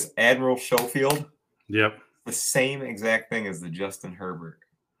 see this Admiral Schofield? Yep. The same exact thing as the Justin Herbert.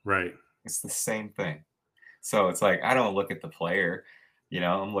 Right. It's the same thing. So it's like, I don't look at the player,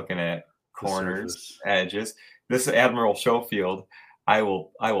 I'm looking at corners, edges. This Admiral Schofield, I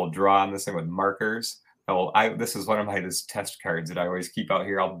will draw on this thing with markers. This is one of my just test cards that I always keep out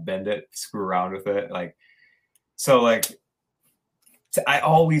here. I'll bend it, screw around with it. I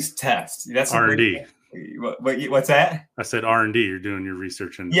always test. That's R&D. What's that? I said R&D. You're doing your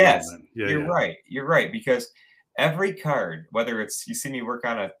research and yes, you're right. You're right, because every card, whether it's you see me work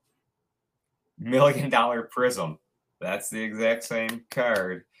on a $1 million prism, that's the exact same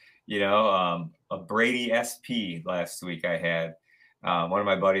card. A Brady SP last week I had. One of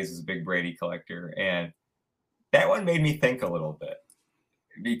my buddies is a big Brady collector, and that one made me think a little bit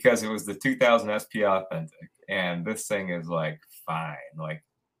because it was the 2000 SP Authentic, and this thing is like fine. Like,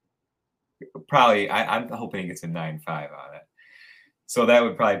 probably I'm hoping it gets a 9.5 on it, so that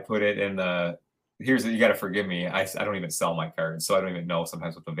would probably put it in the. You got to forgive me. I don't even sell my cards, so I don't even know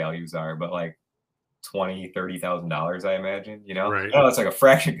sometimes what the values are. But like, $20,000-$30,000, I imagine, you know? Right. I know it's like a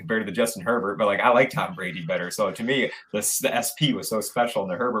fraction compared to the Justin Herbert, but like I like Tom Brady better. So to me, the SP was so special,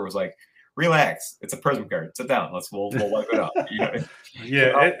 and the Herbert was like, relax, it's a Prism card. Sit down. We'll wipe it up. You know?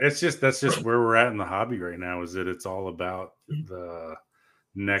 Yeah, that's just where we're at in the hobby right now, is that it's all about the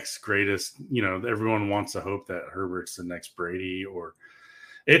next greatest, you know, everyone wants to hope that Herbert's the next Brady, or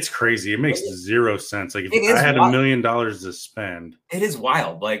it's crazy. It makes zero sense. Like if I had $1 million to spend, it is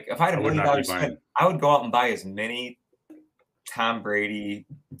wild. Like if I had $1 million to spend, I would go out and buy as many Tom Brady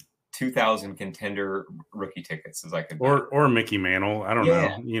 2000 contender rookie tickets as I could, or Mickey Mantle. I don't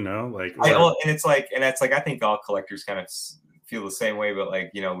know, you know, like, and it's like I think all collectors kind of feel the same way, but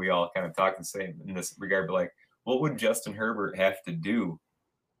like, you know, we all kind of talk the same in this regard. But like, what would Justin Herbert have to do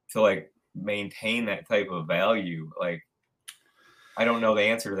to like maintain that type of value? Like, I don't know the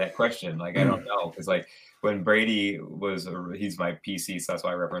answer to that question. Like, I don't know, because like when Brady was, he's my PC, so that's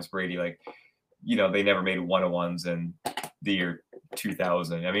why I reference Brady. Like, you know, they never made 101s in the year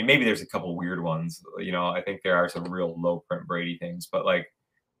 2000. I mean, maybe there's a couple weird ones. You know, I think there are some real low print Brady things, but like,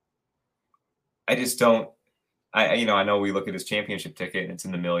 I just don't. I know we look at his championship ticket and it's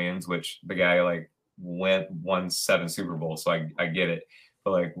in the millions, which the guy like won 7 Super Bowls, so I get it.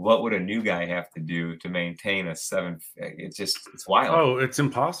 But like, what would a new guy have to do to maintain a 7? It's wild. Oh, it's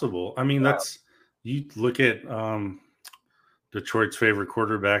impossible. I mean, that's, you look at Detroit's favorite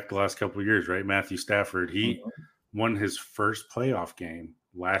quarterback the last couple of years, right? Matthew Stafford. He won his first playoff game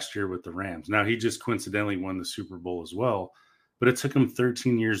last year with the Rams. Now, he just coincidentally won the Super Bowl as well, but it took him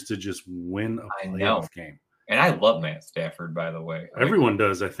 13 years to just win a playoff game. And I love Matt Stafford, by the way. Everyone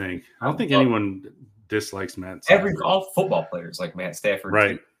does, I think. I don't think anyone dislikes Matt Stafford. All football players like Matt Stafford,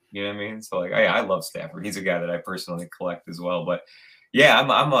 right? Too, you know what I mean? So like, I love Stafford. He's a guy that I personally collect as well. But yeah,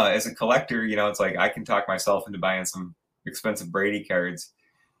 I'm as a collector, you know, it's like I can talk myself into buying some expensive Brady cards,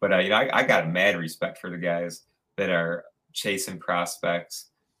 but you know, I got mad respect for the guys that are chasing prospects,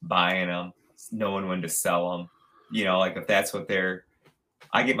 buying them, knowing when to sell them. You know, like if that's what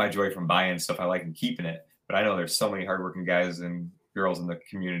I get my joy from buying stuff I like and keeping it. But I know there's so many hardworking guys and girls in the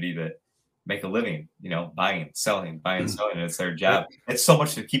community that make a living, you know, buying, selling. And it's their job. It's so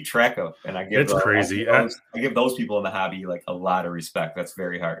much to keep track of. And I give crazy. I give those people in the hobby like a lot of respect. That's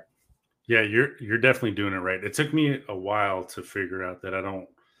very hard. Yeah, you're definitely doing it right. It took me a while to figure out that I don't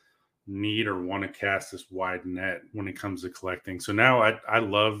need or want to cast this wide net when it comes to collecting. So now I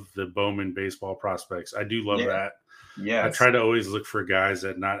love the Bowman baseball prospects. I do love that. Yeah, I try to always look for guys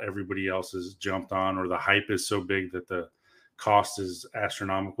that not everybody else has jumped on, or the hype is so big that the cost is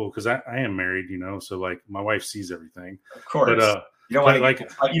astronomical. Because I am married, you know, so like my wife sees everything. Of course, but you don't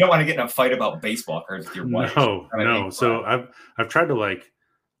want to get in a fight about baseball cards with your wife. No. So I've tried to like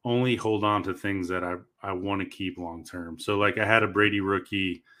only hold on to things that I want to keep long term. So like I had a Brady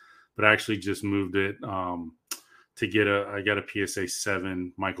rookie, but I actually just moved it to get I got a PSA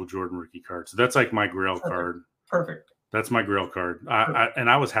 7 Michael Jordan rookie card. So that's like my Grail card. Perfect. That's my Grail card.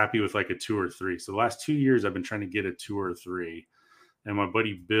 I was happy with like a 2 or 3. So the last 2 years I've been trying to get a 2 or 3. And my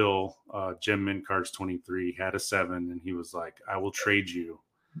buddy Bill, Gem Mint Cards 23, had a 7, and he was like, "I will trade you."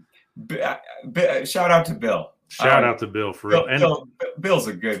 Shout out to Bill. Shout out to Bill for real. Bill's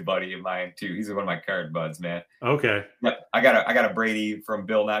a good buddy of mine too. He's one of my card buds, man. Okay. Yep. I got a Brady from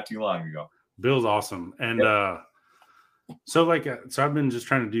Bill not too long ago. Bill's awesome. And so I've been just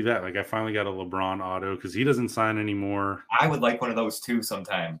trying to do that. Like I finally got a LeBron auto because he doesn't sign anymore. I would like one of those too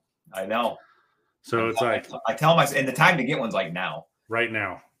sometime. I know. So it's like I tell myself, and the time to get one's like now. Right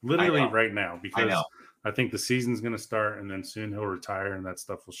now. Literally right now. Because I think the season's going to start, and then soon he'll retire and that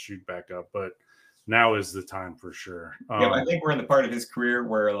stuff will shoot back up. But now is the time for sure. I think we're in the part of his career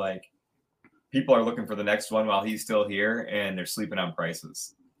where like people are looking for the next one while he's still here, and they're sleeping on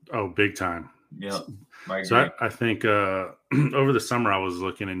prices. Oh, big time. Yeah. So I think over the summer I was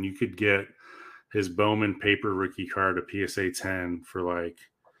looking, and you could get his Bowman paper rookie card, a PSA 10, for like,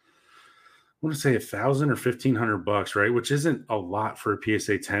 I want to say $1,000 or $1,500, right? Which isn't a lot for a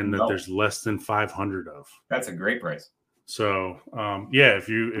PSA 10 that there's less than 500 of. That's a great price. So if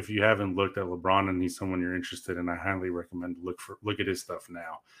you haven't looked at LeBron and he's someone you're interested in, I highly recommend look at his stuff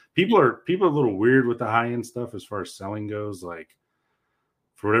now. People are a little weird with the high end stuff as far as selling goes. Like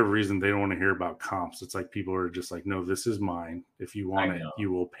for whatever reason, they don't want to hear about comps. It's like people are just like, no, this is mine. If you want it,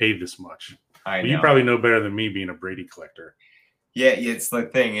 you will pay this much. But you probably know better than me being a Brady collector. Yeah, it's the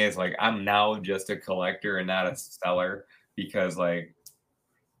thing is like I'm now just a collector and not a seller because like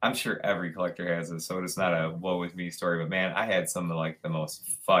I'm sure every collector has this, so it's not a woe with me story. But man, I had some of like the most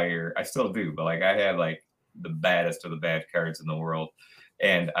fire. I still do, but like I had like the baddest of the bad cards in the world,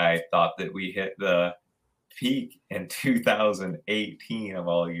 and I thought that we hit the peak in 2018 of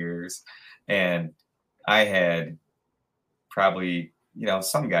all years, and I had probably,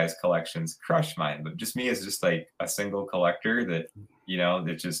 some guys' collections crush mine, but just me as just like a single collector that,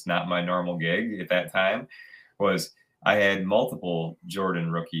 that's just not my normal gig at that time was I had multiple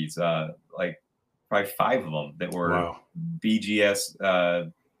Jordan rookies, like probably 5 of them that were Wow. BGS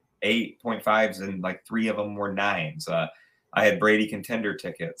 8.5s, and like 3 of them were 9s. I had Brady contender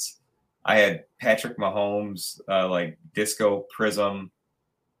tickets. I had Patrick Mahomes, like Disco Prism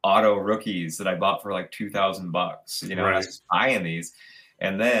auto rookies that I bought for like $2,000. And I was just buying these,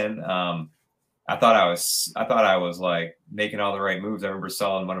 and then I thought I was like making all the right moves. I remember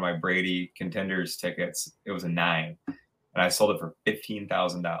selling one of my Brady contenders tickets. It was a 9, and I sold it for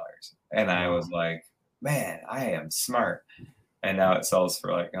 $15,000. And I was like, man, I am smart. And now it sells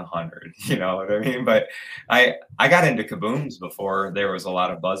for like 100. You know what I mean? But I got into kabooms before there was a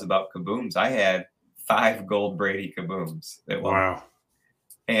lot of buzz about kabooms. I had 5 gold Brady kabooms. Wow.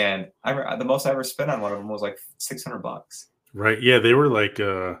 And the most I ever spent on one of them was like $600. Right. Yeah, they were like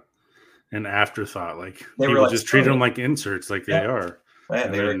an afterthought. Like they people were like just treated them like inserts, like they are.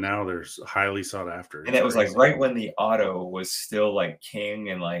 And then now they're highly sought after. And it was like right when the auto was still like king,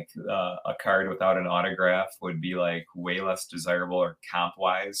 and like a card without an autograph would be like way less desirable or comp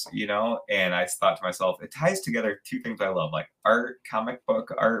wise, And I thought to myself, it ties together 2 things I love, like art, comic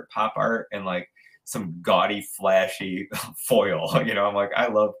book art, pop art, and like some gaudy, flashy foil. I'm like, I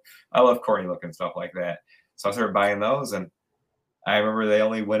love corny looking stuff like that. So I started buying those, and I remember they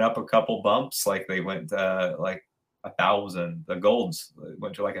only went up a couple bumps. Like they went like 1,000. The golds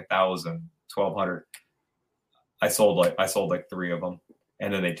went to like 1,000, 1,200. I sold like 3 of them,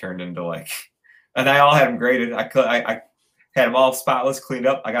 and then they turned into like, and I all had them graded. I had them all spotless, cleaned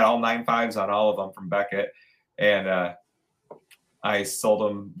up. I got all 9.5s on all of them from Beckett, and I sold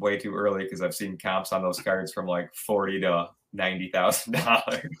them way too early because I've seen comps on those cards from like $40,000 to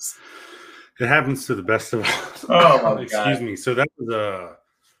 $90,000. It happens to the best of us. Oh my Excuse me. So that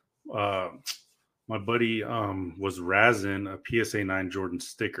was my buddy was razzing a PSA 9 Jordan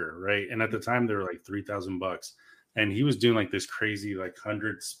sticker, right? And at the time they were like $3,000, and he was doing like this crazy like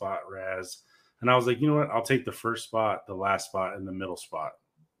 100 spot razz. And I was like, you know what? I'll take the first spot, the last spot, and the middle spot.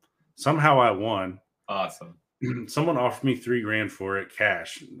 Somehow I won. Awesome. Someone offered me $3,000 for it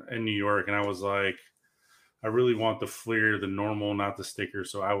cash in New York, and I was like, I really want the Fleer, the normal, not the sticker,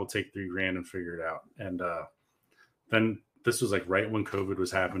 so I will take $3,000 and figure it out. And then this was like right when COVID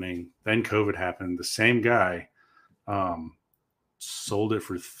was happening. Then COVID happened. The same guy sold it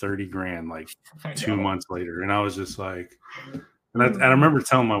for $30,000 like 2 months later, and I was just like, and I remember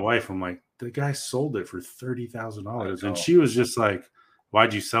telling my wife, I'm like, the guy sold it for $30,000, and she was just like,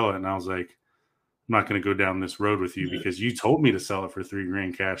 why'd you sell it? And I was like, I'm not going to go down this road with you because you told me to sell it for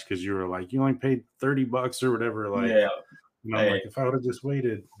 $3,000 cash because you were like, you only paid $30 or whatever. Like, I'm like, if I would have just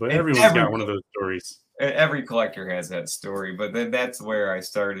waited. But everyone's got one of those stories. Every collector has that story. But then that's where I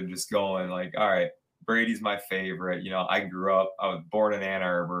started just going like, all right, Brady's my favorite. I grew up, I was born in Ann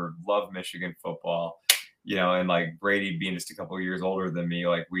Arbor, loved Michigan football, and like Brady being just a couple of years older than me,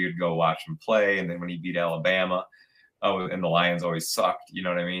 like we would go watch him play. And then when he beat Alabama, and the Lions always sucked, you know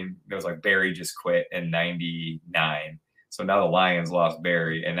what I mean? It was like Barry just quit in 99. So now the Lions lost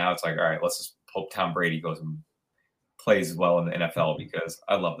Barry, and now it's like, all right, let's just hope Tom Brady goes and plays well in the NFL because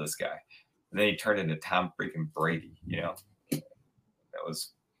I love this guy. And then he turned into Tom freaking Brady, That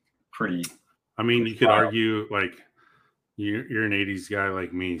was pretty. I mean, you could argue like you're an 80s guy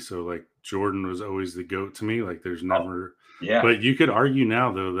like me, so like Jordan was always the GOAT to me. Like there's never but you could argue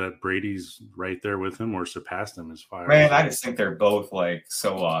now though that Brady's right there with him or surpassed him as far. Man, I just think they're both like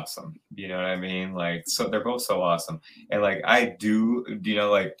so awesome. You know what I mean? Like, so they're both so awesome. And like I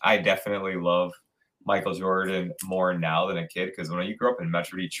definitely love Michael Jordan more now than a kid, because when you grew up in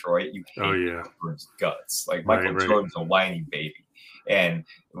Metro Detroit, you hate his guts. Like Michael Jordan's a whiny baby. And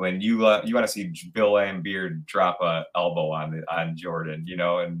when you want to see Bill Laimbeer drop a elbow on Jordan,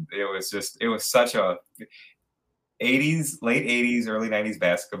 and it was such a 80s, late 80s, early 90s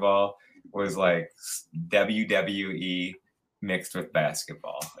basketball was like WWE mixed with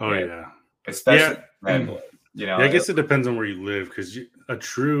basketball. Especially I guess it depends on where you live, because a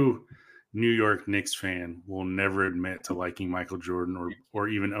true New York Knicks fan will never admit to liking Michael Jordan or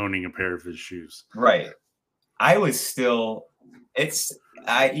even owning a pair of his shoes. Right. I was still,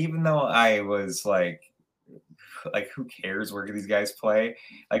 even though I was like, who cares where these guys play?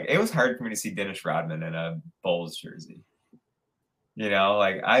 Like, it was hard for me to see Dennis Rodman in a Bulls jersey.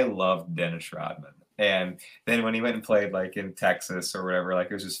 Like I loved Dennis Rodman. And then when he went and played like in Texas or whatever, like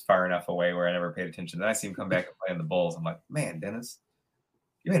it was just far enough away where I never paid attention. Then I see him come back and play in the Bulls. I'm like, man, Dennis,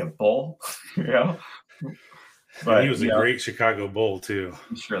 you made a Bull, But he was a great Chicago Bull too.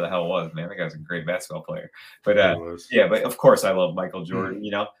 I'm sure the hell was, man. That guy's a great basketball player. But yeah, but of course I love Michael Jordan.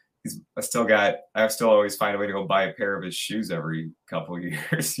 You know, I still always find a way to go buy a pair of his shoes every couple of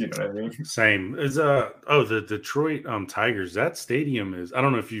years. You know what I mean? Same as the Detroit Tigers. That stadium is, I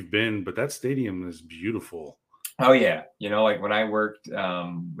don't know if you've been, but that stadium is beautiful. Oh yeah, you know, like when I worked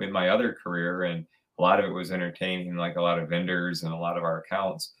in my other career, and a lot of it was entertaining, like a lot of vendors and a lot of our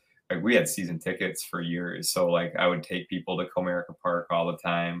accounts. Like we had season tickets for years, so like I would take people to Comerica Park all the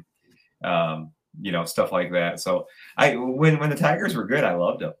time, you know, stuff like that. So when the Tigers were good, I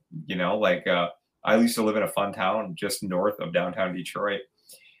loved them. You know, like I used to live in a fun town just north of downtown Detroit,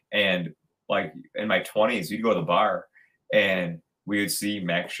 and like in my 20s, you'd go to the bar, and we would see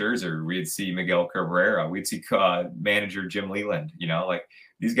Max Scherzer, we'd see Miguel Cabrera, we'd see manager Jim Leland. You know, like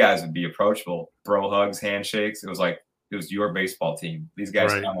these guys would be approachable, bro hugs, handshakes. It was your baseball team. These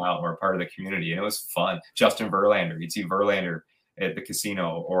guys come out and were part of the community, and it was fun. Justin Verlander, you'd see Verlander at the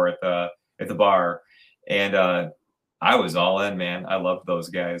casino or at the bar, and I was all in, man. I loved those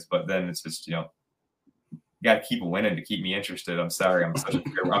guys, but then it's just, you know, you got to keep winning to keep me interested. I'm sorry, I'm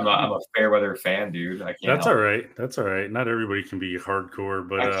a fair weather fan, dude. I can't. That's all right. That's all right. Not everybody can be hardcore,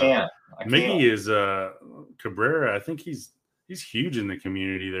 but I can't. Mickey is Cabrera. I think he's huge in the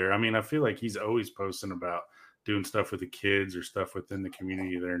community there. I mean, I feel like he's always posting about doing stuff with the kids or stuff within the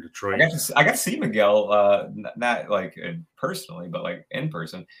community there in Detroit. I got to see Miguel, not like personally, but like in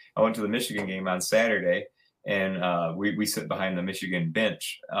person. I went to the Michigan game on Saturday, and we sit behind the Michigan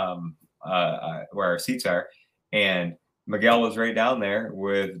bench where our seats are, and Miguel was right down there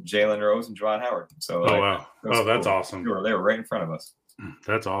with Jalen Rose and Juwan Howard. So, wow, that's cool. Awesome. They were right in front of us.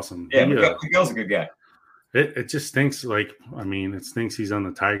 That's awesome. Yeah, Miguel's a good guy. It just stinks. Like, I mean, it stinks he's on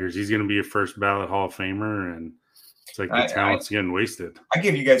the Tigers. He's going to be a first ballot Hall of Famer, and it's like the talent's getting wasted. I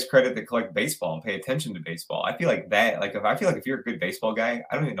give you guys credit that collect baseball and pay attention to baseball. I feel like that. Like, if you're a good baseball guy,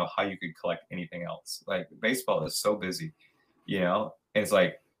 I don't even know how you could collect anything else. Like, baseball is so busy, you know. And it's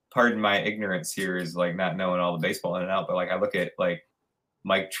like, pardon my ignorance here, is like not knowing all the baseball in and out. But like, I look at like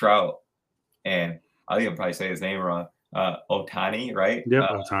Mike Trout, and I'll even probably say his name wrong. Ohtani, right? Yep,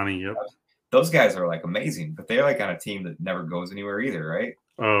 Ohtani. Yep. Those guys are like amazing, but they're like on a team that never goes anywhere either, right?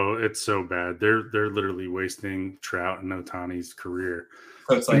 Oh, it's so bad. They're literally wasting Trout and Ohtani's career.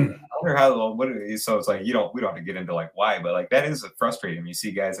 So it's like, I wonder how. So it's like we don't have to get into like why, but like that is frustrating. You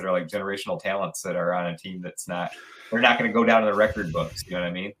see guys that are like generational talents that are on a team that's not. They're not going to go down in the record books. You know what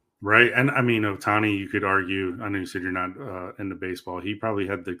I mean? Right. And I mean, Ohtani, you could argue. I know you said you're not into baseball. He probably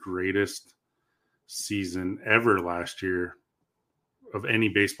had the greatest season ever last year of any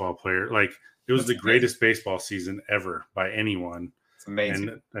baseball player. Like, it was the greatest baseball season ever by anyone. It's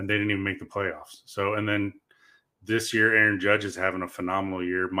amazing. And they didn't even make the playoffs. So, and then this year, Aaron Judge is having a phenomenal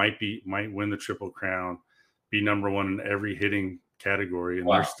year. Might win the Triple Crown, be number one in every hitting category. And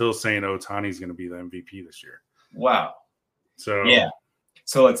they're still saying Ohtani's going to be the MVP this year. Wow. So yeah.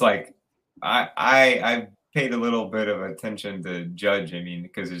 So it's like I paid a little bit of attention to Judge. I mean,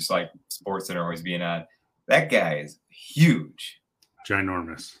 because it's like sports that are always being on. That guy is huge.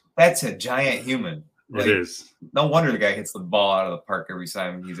 Ginormous. That's a giant human. Like, it is. No wonder the guy hits the ball out of the park every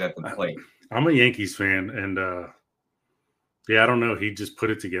time he's at the plate. I'm a Yankees fan, and I don't know. He just put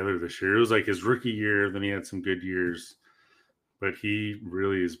it together this year. It was like his rookie year. Then he had some good years, but he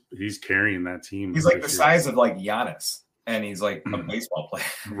really is. He's carrying that team. He's like the size of like Giannis, and he's like a baseball player.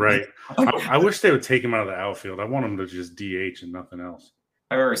 Right. I wish they would take him out of the outfield. I want him to just DH and nothing else.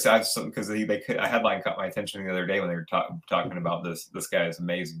 I remember because a headline caught my attention the other day when they were talking about this guy's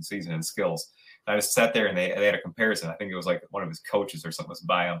amazing season and skills. And I just sat there and they had a comparison. I think it was like one of his coaches or something was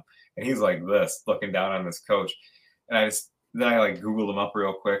by him, and he's like this, looking down on this coach. And then I like Googled him up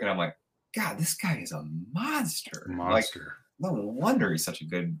real quick, and I'm like, God, this guy is a monster. Monster. Like, no wonder he's such a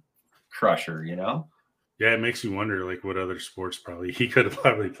good crusher, you know? Yeah, it makes you wonder, like, what other sports he could have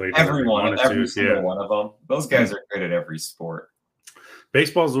probably played. Every single one of them. Those guys are good at every sport.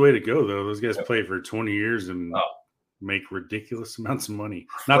 Baseball's the way to go, though. Those guys play for 20 years and make ridiculous amounts of money.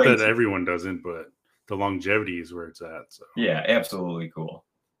 Not that everyone doesn't, but the longevity is where it's at. So yeah, absolutely cool.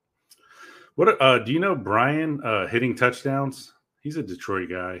 What do you know Brian hitting touchdowns? He's a Detroit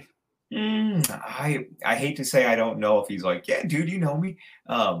guy. I hate to say I don't know if he's like, yeah, dude, you know me.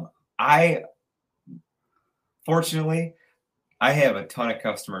 Fortunately, I have a ton of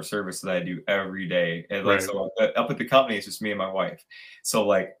customer service that I do every day. And like, so up at the company, it's just me and my wife. So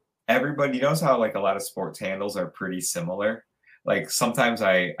like everybody knows how like a lot of sports handles are pretty similar. Like sometimes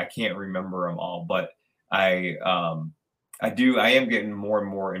I can't remember them all, but I am getting more and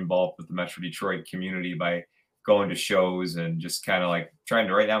more involved with the Metro Detroit community by going to shows and just kind of like trying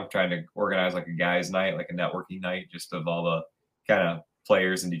to organize like a guys' night, like a networking night, just of all the kind of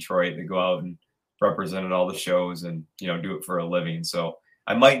players in Detroit that go out and represent at all the shows and, you know, do it for a living. So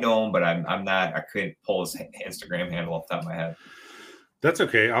I might know him, but I'm not, I couldn't pull his Instagram handle off the top of my head. That's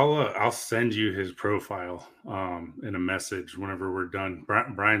okay. I'll send you his profile in a message whenever we're done.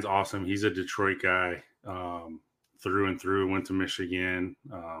 Brian's awesome. He's a Detroit guy through and through. Went to Michigan.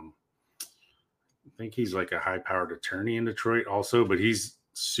 I think he's like a high-powered attorney in Detroit also, but he's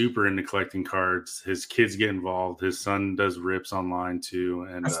super into collecting cards. His kids get involved. His son does rips online too,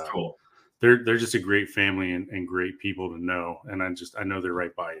 and That's cool. They're just a great family and great people to know. And I know they're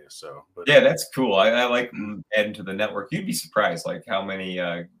right by you. So, but yeah, that's cool. I like adding to the network. You'd be surprised, like how many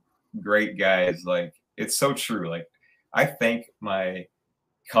great guys. Like it's so true. Like I thank my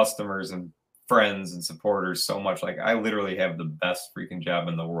customers and friends and supporters so much. Like I literally have the best freaking job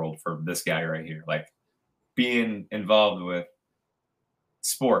in the world for this guy right here. Like being involved with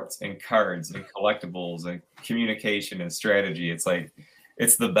sports and cards and collectibles and communication and strategy. It's like,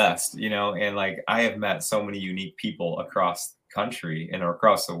 it's the best, you know, and like I have met so many unique people across the country and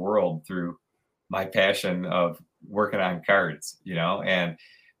across the world through my passion of working on cards, you know, and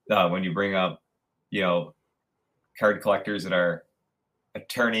when you bring up, you know, card collectors that are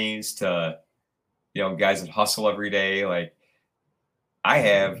attorneys to, you know, guys that hustle every day, like I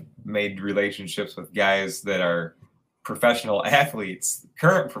have made relationships with guys that are professional athletes,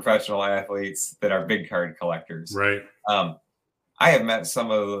 current professional athletes that are big card collectors. right. I have met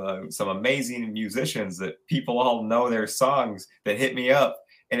some amazing musicians that people all know their songs that hit me up,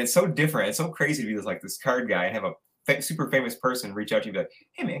 and it's so different. It's so crazy to be this card guy and have a super famous person reach out to you and be like,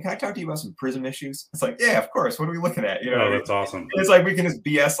 "Hey man, can I talk to you about some Prism issues?" It's like, yeah, of course. What are we looking at? You know, Oh, that's awesome. It's like we can just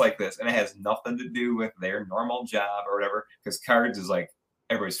BS like this, and it has nothing to do with their normal job or whatever. Because cards is like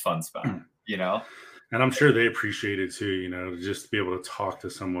everybody's fun spot, you know. And I'm sure they appreciate it too, you know, just to be able to talk to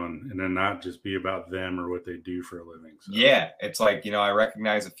someone and then not just be about them or what they do for a living. So. Yeah, it's like, you know, I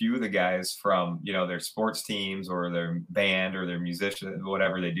recognize a few of the guys from, you know, their sports teams or their band or their musician,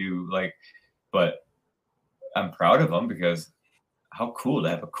 whatever they do. Like, but I'm proud of them because how cool to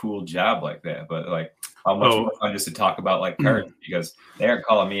have a cool job like that. But like, how much more fun just to talk about like cards because they aren't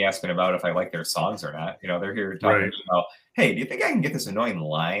calling me asking about if I like their songs or not. You know, they're here talking about, hey, do you think I can get this annoying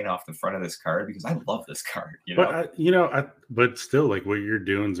line off the front of this card? Because I love this card. You know, but still, like what you're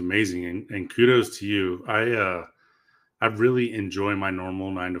doing is amazing, and kudos to you. I really enjoy my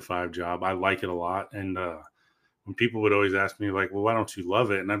normal 9-to-5 job. I like it a lot, and when people would always ask me like, well, why don't you love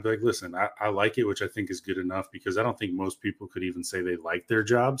it? And I'd be like, listen, I like it, which I think is good enough because I don't think most people could even say they like their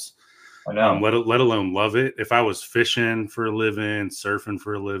jobs. I know. Let alone love it. If I was fishing for a living, surfing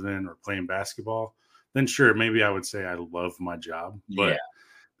for a living, or playing basketball, then sure, maybe I would say I love my job. But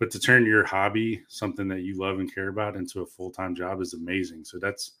to turn your hobby, something that you love and care about, into a full-time job is amazing. So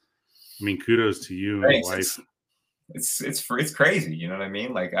kudos to you and your wife. It's crazy. You know what I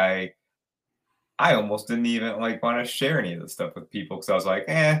mean? Like I almost didn't even like want to share any of this stuff with people because I was like,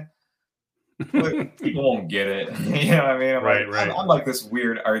 people won't get it. You know what I mean? I'm like this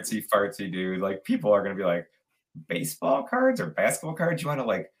weird artsy fartsy dude. Like people are gonna be like, baseball cards or basketball cards? You want to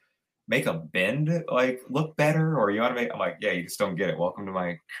like make a bend like look better, or you want to make? I'm like, yeah, you just don't get it. Welcome to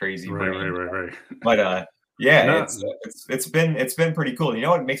my crazy brain. Right. But it's been pretty cool. You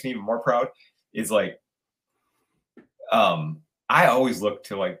know what makes me even more proud is like, I always look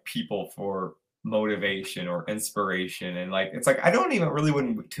to like people for motivation or inspiration, and like it's like I don't even really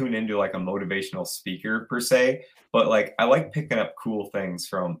wouldn't tune into like a motivational speaker per se, but like I like picking up cool things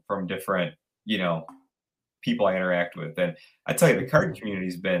from different, you know, people I interact with. And I tell you, the card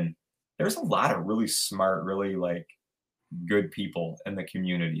community's there's a lot of really smart, really like good people in the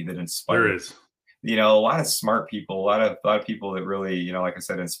community that inspire. There is, you know, a lot of smart people, a lot of people that really, you know, like I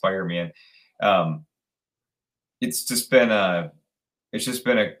said, inspire me. And it's just been a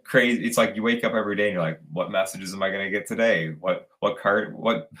crazy, it's like you wake up every day and you're like, what messages am I going to get today? What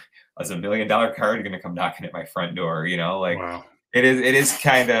is $1 million card going to come knocking at my front door? You know, like wow. it is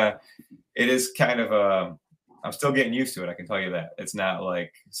kind of I'm still getting used to it. I can tell you that it's not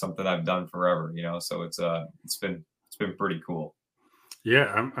like something I've done forever, you know? So it's been pretty cool.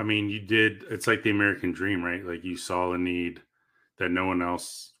 Yeah. I mean, it's like the American dream, right? Like you saw a need that no one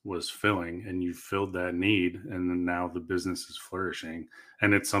else was filling, and you filled that need, and then now the business is flourishing,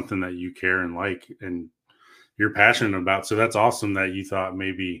 and it's something that you care and like and you're passionate about. So that's awesome that you thought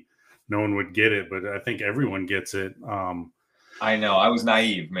maybe no one would get it, but I think everyone gets it. I know I was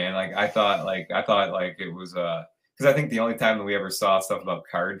naive, man. Like I thought it was because I think the only time that we ever saw stuff about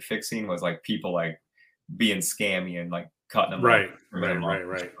card fixing was like people like being scammy and like cutting them right.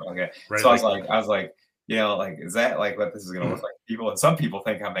 Okay. Right. So I was like, you know, like, is that like what this is going to look like to people? And some people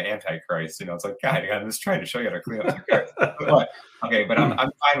think I'm the Antichrist. You know, it's like, God, I'm just trying to show you how to clean up your cards. But what? Okay, but I'm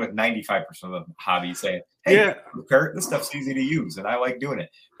fine with 95% of the hobby saying, hey, Yeah. Kurt, this stuff's easy to use, and I like doing it.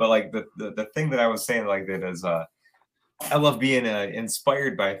 But like the thing that I was saying like that is, I love being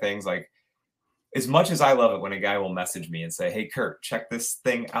inspired by things like. As much as I love it when a guy will message me and say, hey, Kurt, check this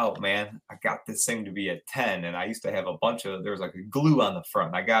thing out, man. I got this thing to be a 10. And I used to have a bunch of, there was like a glue on the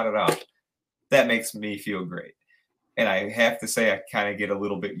front. I got it off. That makes me feel great. And I have to say, I kind of get a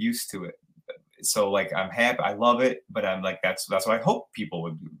little bit used to it. So like, I'm happy. I love it, but I'm like, that's what I hope people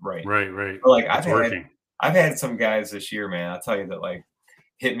would do. Right. Right. But like I've had some guys this year, man, I'll tell you that like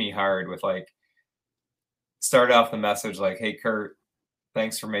hit me hard with like, start off the message like, hey, Kurt,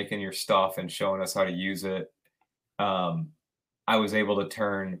 thanks for making your stuff and showing us how to use it. I was able to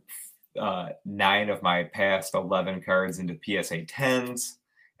turn 9 of my past 11 cards into PSA 10s.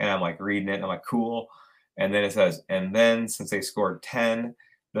 And I'm like reading it. And I'm like, cool. And then it says, and then since they scored 10,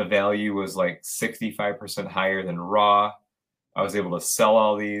 the value was like 65% higher than raw. I was able to sell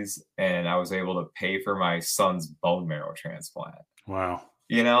all these and I was able to pay for my son's bone marrow transplant. Wow.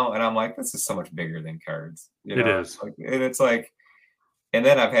 You know, and I'm like, this is so much bigger than cards. You know? It is. And it's like, and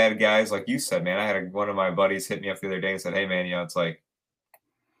then I've had guys like you said, man, I had one of my buddies hit me up the other day and said, hey, man, you know, it's like,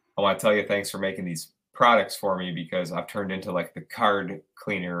 I want to tell you thanks for making these products for me because I've turned into like the card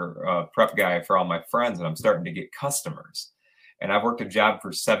cleaner prep guy for all my friends and I'm starting to get customers. And I've worked a job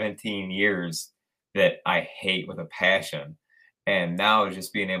for 17 years that I hate with a passion. And now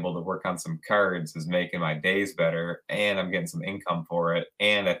just being able to work on some cards is making my days better and I'm getting some income for it.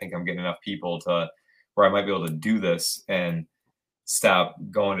 And I think I'm getting enough people to where I might be able to do this and stop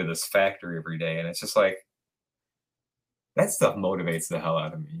going to this factory every day. And it's just like, that stuff motivates the hell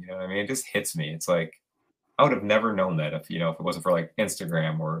out of me. You know what I mean? It just hits me. It's like, I would have never known that if, you know, if it wasn't for like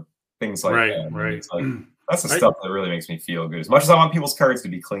Instagram or things like that. Right. It's like, that's the stuff that really makes me feel good. As much as I want people's cards to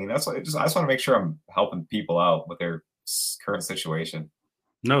be clean, that's what I just want to make sure I'm helping people out with their current situation.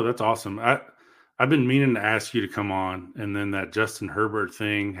 No, that's awesome. I've been meaning to ask you to come on, and then that Justin Herbert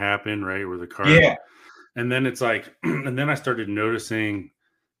thing happened, right? Where the card, yeah. And then it's like, and then I started noticing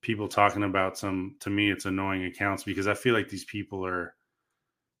people talking about some, to me, it's annoying accounts because I feel like these people are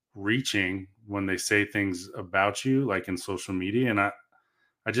reaching when they say things about you, like in social media. And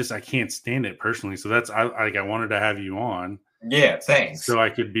I can't stand it personally. So that's, I wanted to have you on. Yeah. Thanks. So I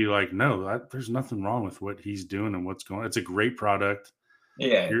could be like, no, there's nothing wrong with what he's doing and what's going on. It's a great product.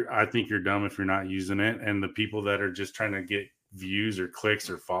 Yeah. I think you're dumb if you're not using it. And the people that are just trying to get views or clicks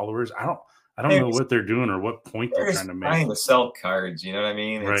or followers, I don't know what they're doing or what point they're trying to make. Trying to sell cards, you know what I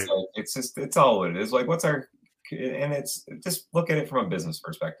mean? Right. It's like, it's all what it is. Like, what's our, and it's just look at it from a business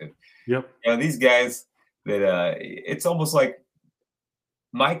perspective. Yep. You know, these guys that it's almost like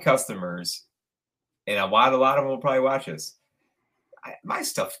my customers, and a lot of them will probably watch this. My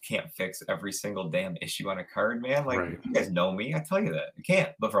stuff can't fix every single damn issue on a card, man. Like right. You guys know me, I tell you that it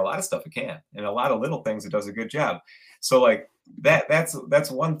can't. But for a lot of stuff, it can, and a lot of little things, it does a good job. So like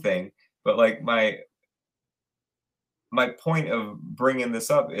that's one thing. But like my point of bringing this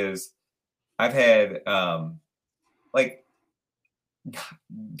up is I've had like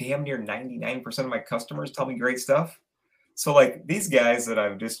damn near 99% of my customers tell me great stuff. So like these guys that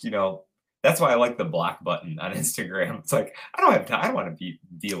I've just, you know, that's why I like the block button on Instagram. It's like, I don't have time. I don't want to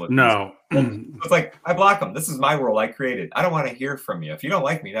deal with no. It's like, I block them. This is my world I created. I don't want to hear from you. If you don't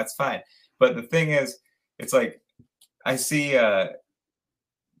like me, that's fine. But the thing is, it's like, I see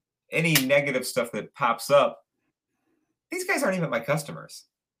any negative stuff that pops up. These guys aren't even my customers.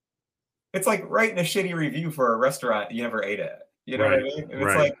 It's like writing a shitty review for a restaurant you never ate at. You know what I mean? And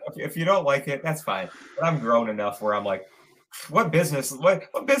it's like, if you don't like it, that's fine. But I'm grown enough where I'm like, what business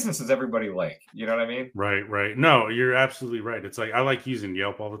is everybody like? You know what I mean? Right. No, you're absolutely right. It's like, I like using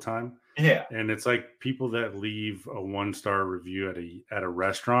Yelp all the time. Yeah. And it's like people that leave a 1-star review at a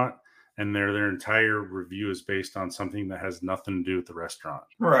restaurant and their entire review is based on something that has nothing to do with the restaurant.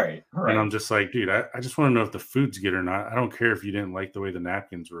 Right. And I'm just like, dude, I just want to know if the food's good or not. I don't care if you didn't like the way the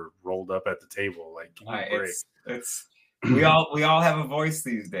napkins were rolled up at the table. Like, it's we all have a voice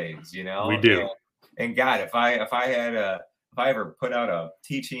these days, you know? We do. And God, if I ever put out a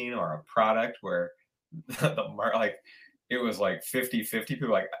teaching or a product where it was like 50-50, people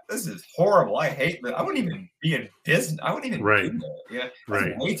were like, this is horrible. I hate that. I wouldn't even be in business. I wouldn't even do that. Yeah.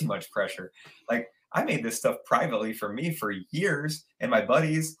 That's way too much pressure. Like I made this stuff privately for me for years and my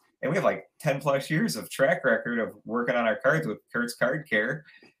buddies, and we have like 10 plus years of track record of working on our cards with Kurt's Card Care.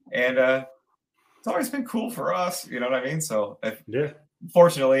 And it's always been cool for us. You know what I mean? So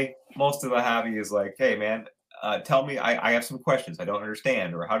fortunately, most of the hobby is like, hey man, tell me, I have some questions I don't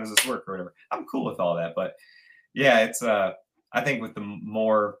understand, or how does this work, or whatever. I'm cool with all that. But yeah, it's I think with the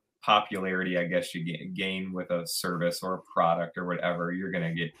more popularity, I guess you gain with a service or a product or whatever, you're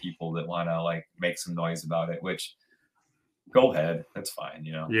gonna get people that want to like make some noise about it. Which, go ahead, that's fine.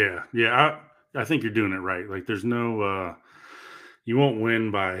 Yeah, yeah. I think you're doing it right. Like, there's no, you won't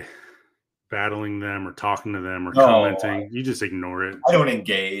win by battling them or talking to them or No, commenting. You just ignore it. I don't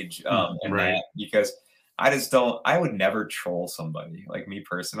engage in Right. that because I just don't. I would never troll somebody, like me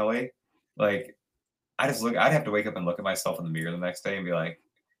personally. Like, I just look. I'd have to wake up and look at myself in the mirror the next day and be like,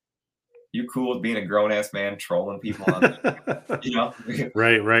 "You cool with being a grown ass man trolling people?"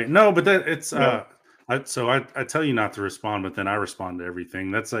 Right, right. No, but that it's Yeah. I tell you not to respond, but then I respond to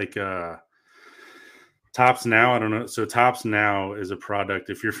everything. That's like Tops Now. I don't know. So Tops Now is a product.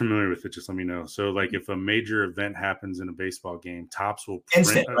 If you're familiar with it, just let me know. So like if a major event happens in a baseball game, Tops will print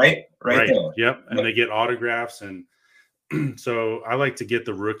Instant, right right. there. Yep. And Yep. they get autographs. And so I like to get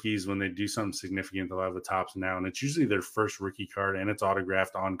the rookies when they do something significant. They'll have the Tops Now, and it's usually their first rookie card, and it's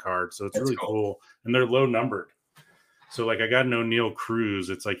autographed on card. So it's That's really cool. And they're low numbered. So like I got an O'Neal Cruz.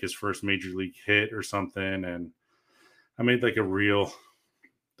 It's like his first major league hit or something, and I made like a reel.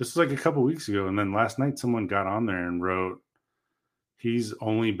 This was like a couple weeks ago, and then last night someone got on there and wrote, "He's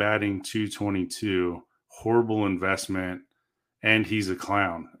only batting 222. Horrible investment, and he's a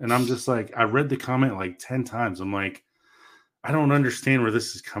clown." And I'm just like, I read the comment like 10 times. I'm like, I don't understand where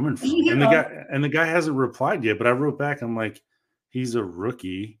this is coming from. Yeah. And the guy hasn't replied yet. But I wrote back, I'm like, he's a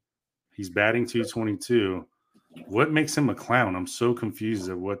rookie. He's batting 222. What makes him a clown? I'm so confused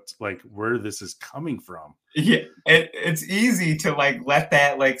at where this is coming from. Yeah, it's easy to like let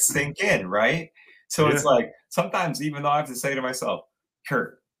that like sink in, right? So it's like sometimes even though I have to say to myself,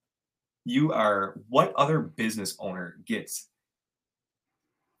 Kurt, what other business owner gets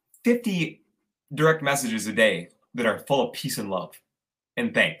 50 direct messages a day that are full of peace and love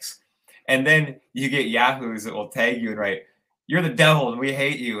and thanks? And then you get yahoos that will tag you and write, "You're the devil and we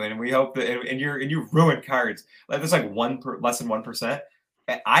hate you and we hope that and you ruined cards." Like there's like less than 1%.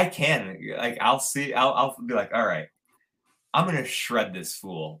 I can like I'll be like, all right, I'm gonna shred this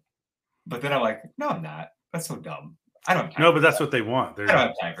fool. But then I'm like, no, I'm not. That's so dumb. I don't have time. No, but that's what they want. I don't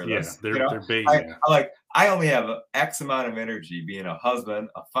have time for this. They're baiting. I only have X amount of energy being a husband,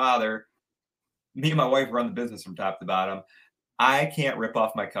 a father. Me and my wife run the business from top to bottom. I can't rip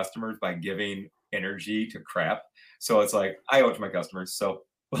off my customers by giving energy to crap. So it's like I owe it to my customers. So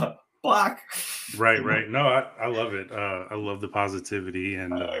block. Right. No, I love it. I love the positivity,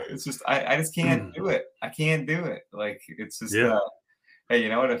 and it's just I just can't do it. I can't do it. Like it's just hey, you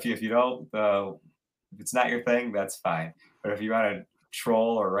know what? If you don't, if it's not your thing, that's fine. But if you want to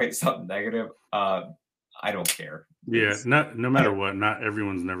troll or write something negative, I don't care. Yeah, no matter what, not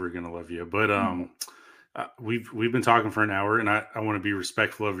everyone's never gonna love you. But we've been talking for an hour, and I want to be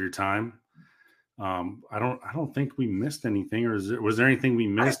respectful of your time. I don't think we missed anything, or was there anything we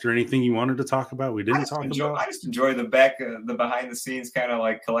missed, or anything you wanted to talk about we didn't talk about? I just enjoy the behind the scenes kind of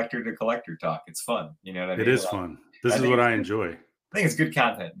like collector to collector talk. It's fun, you know what I mean? It is fun. This is what I enjoy. I think it's good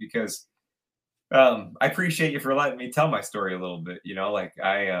content because I appreciate you for letting me tell my story a little bit. You know, like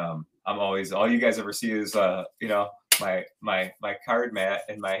I'm always all you guys ever see is you know my card mat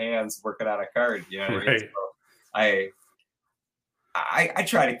in my hands working on a card. You know what I mean? So I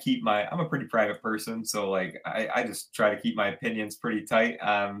try to keep I'm a pretty private person, so like I just try to keep my opinions pretty tight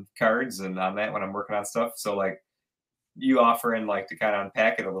on cards and on that when I'm working on stuff. So like you offering like to kind of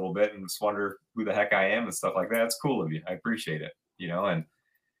unpack it a little bit and just wonder who the heck I am and stuff like that. It's cool of you. I appreciate it. You know, and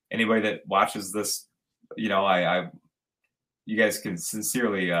anybody that watches this, you know, you guys can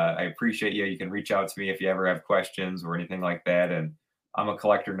sincerely, I appreciate you. You can reach out to me if you ever have questions or anything like that. And I'm a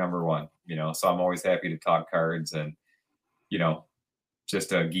collector number one, you know, so I'm always happy to talk cards and, you know, just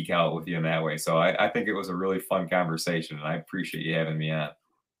to geek out with you in that way. So I think it was a really fun conversation, and I appreciate you having me on.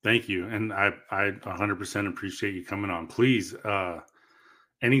 Thank you. And I 100% appreciate you coming on. Please,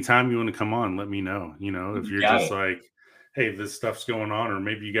 anytime you want to come on, let me know. You know, if you're just like, hey, this stuff's going on, or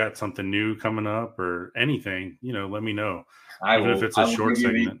maybe you got something new coming up or anything, you know, let me know. Even if it's a short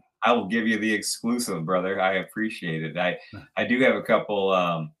segment. I will give you the exclusive, brother. I appreciate it. I do have a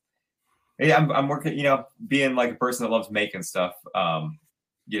couple yeah, I'm working, you know, being like a person that loves making stuff.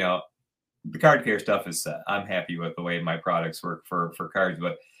 You know, the card care stuff is set. I'm happy with the way my products work for cards,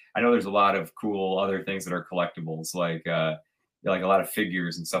 but I know there's a lot of cool other things that are collectibles, like a lot of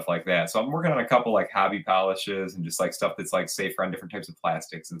figures and stuff like that. So I'm working on a couple like hobby polishes and just like stuff that's like safer on different types of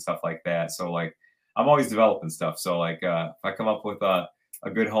plastics and stuff like that. So like I'm always developing stuff. So like if I come up with a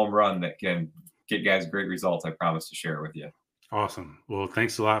good home run that can get guys great results, I promise to share it with you. Awesome. Well,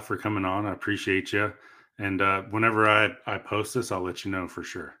 thanks a lot for coming on. I appreciate you. And whenever I post this, I'll let you know for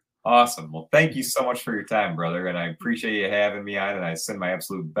sure. Awesome. Well, thank you so much for your time, brother. And I appreciate you having me on. And I send my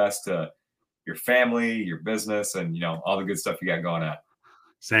absolute best to your family, your business, and, you know, all the good stuff you got going on.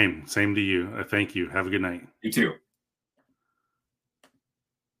 Same to you. Thank you. Have a good night. You too.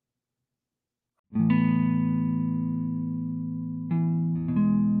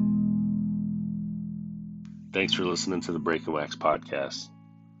 Thanks for listening to the Breaking Wax podcast.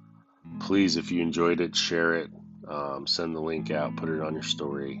 Please, if you enjoyed it, share it, send the link out, put it on your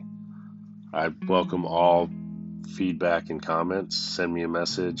story. I welcome all feedback and comments. Send me a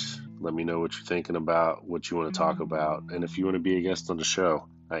message. Let me know what you're thinking about, what you want to talk about. And if you want to be a guest on the show,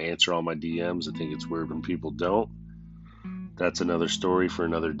 I answer all my DMs. I think it's weird when people don't. That's another story for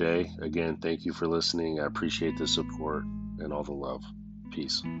another day. Again, thank you for listening. I appreciate the support and all the love.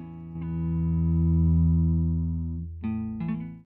 Peace.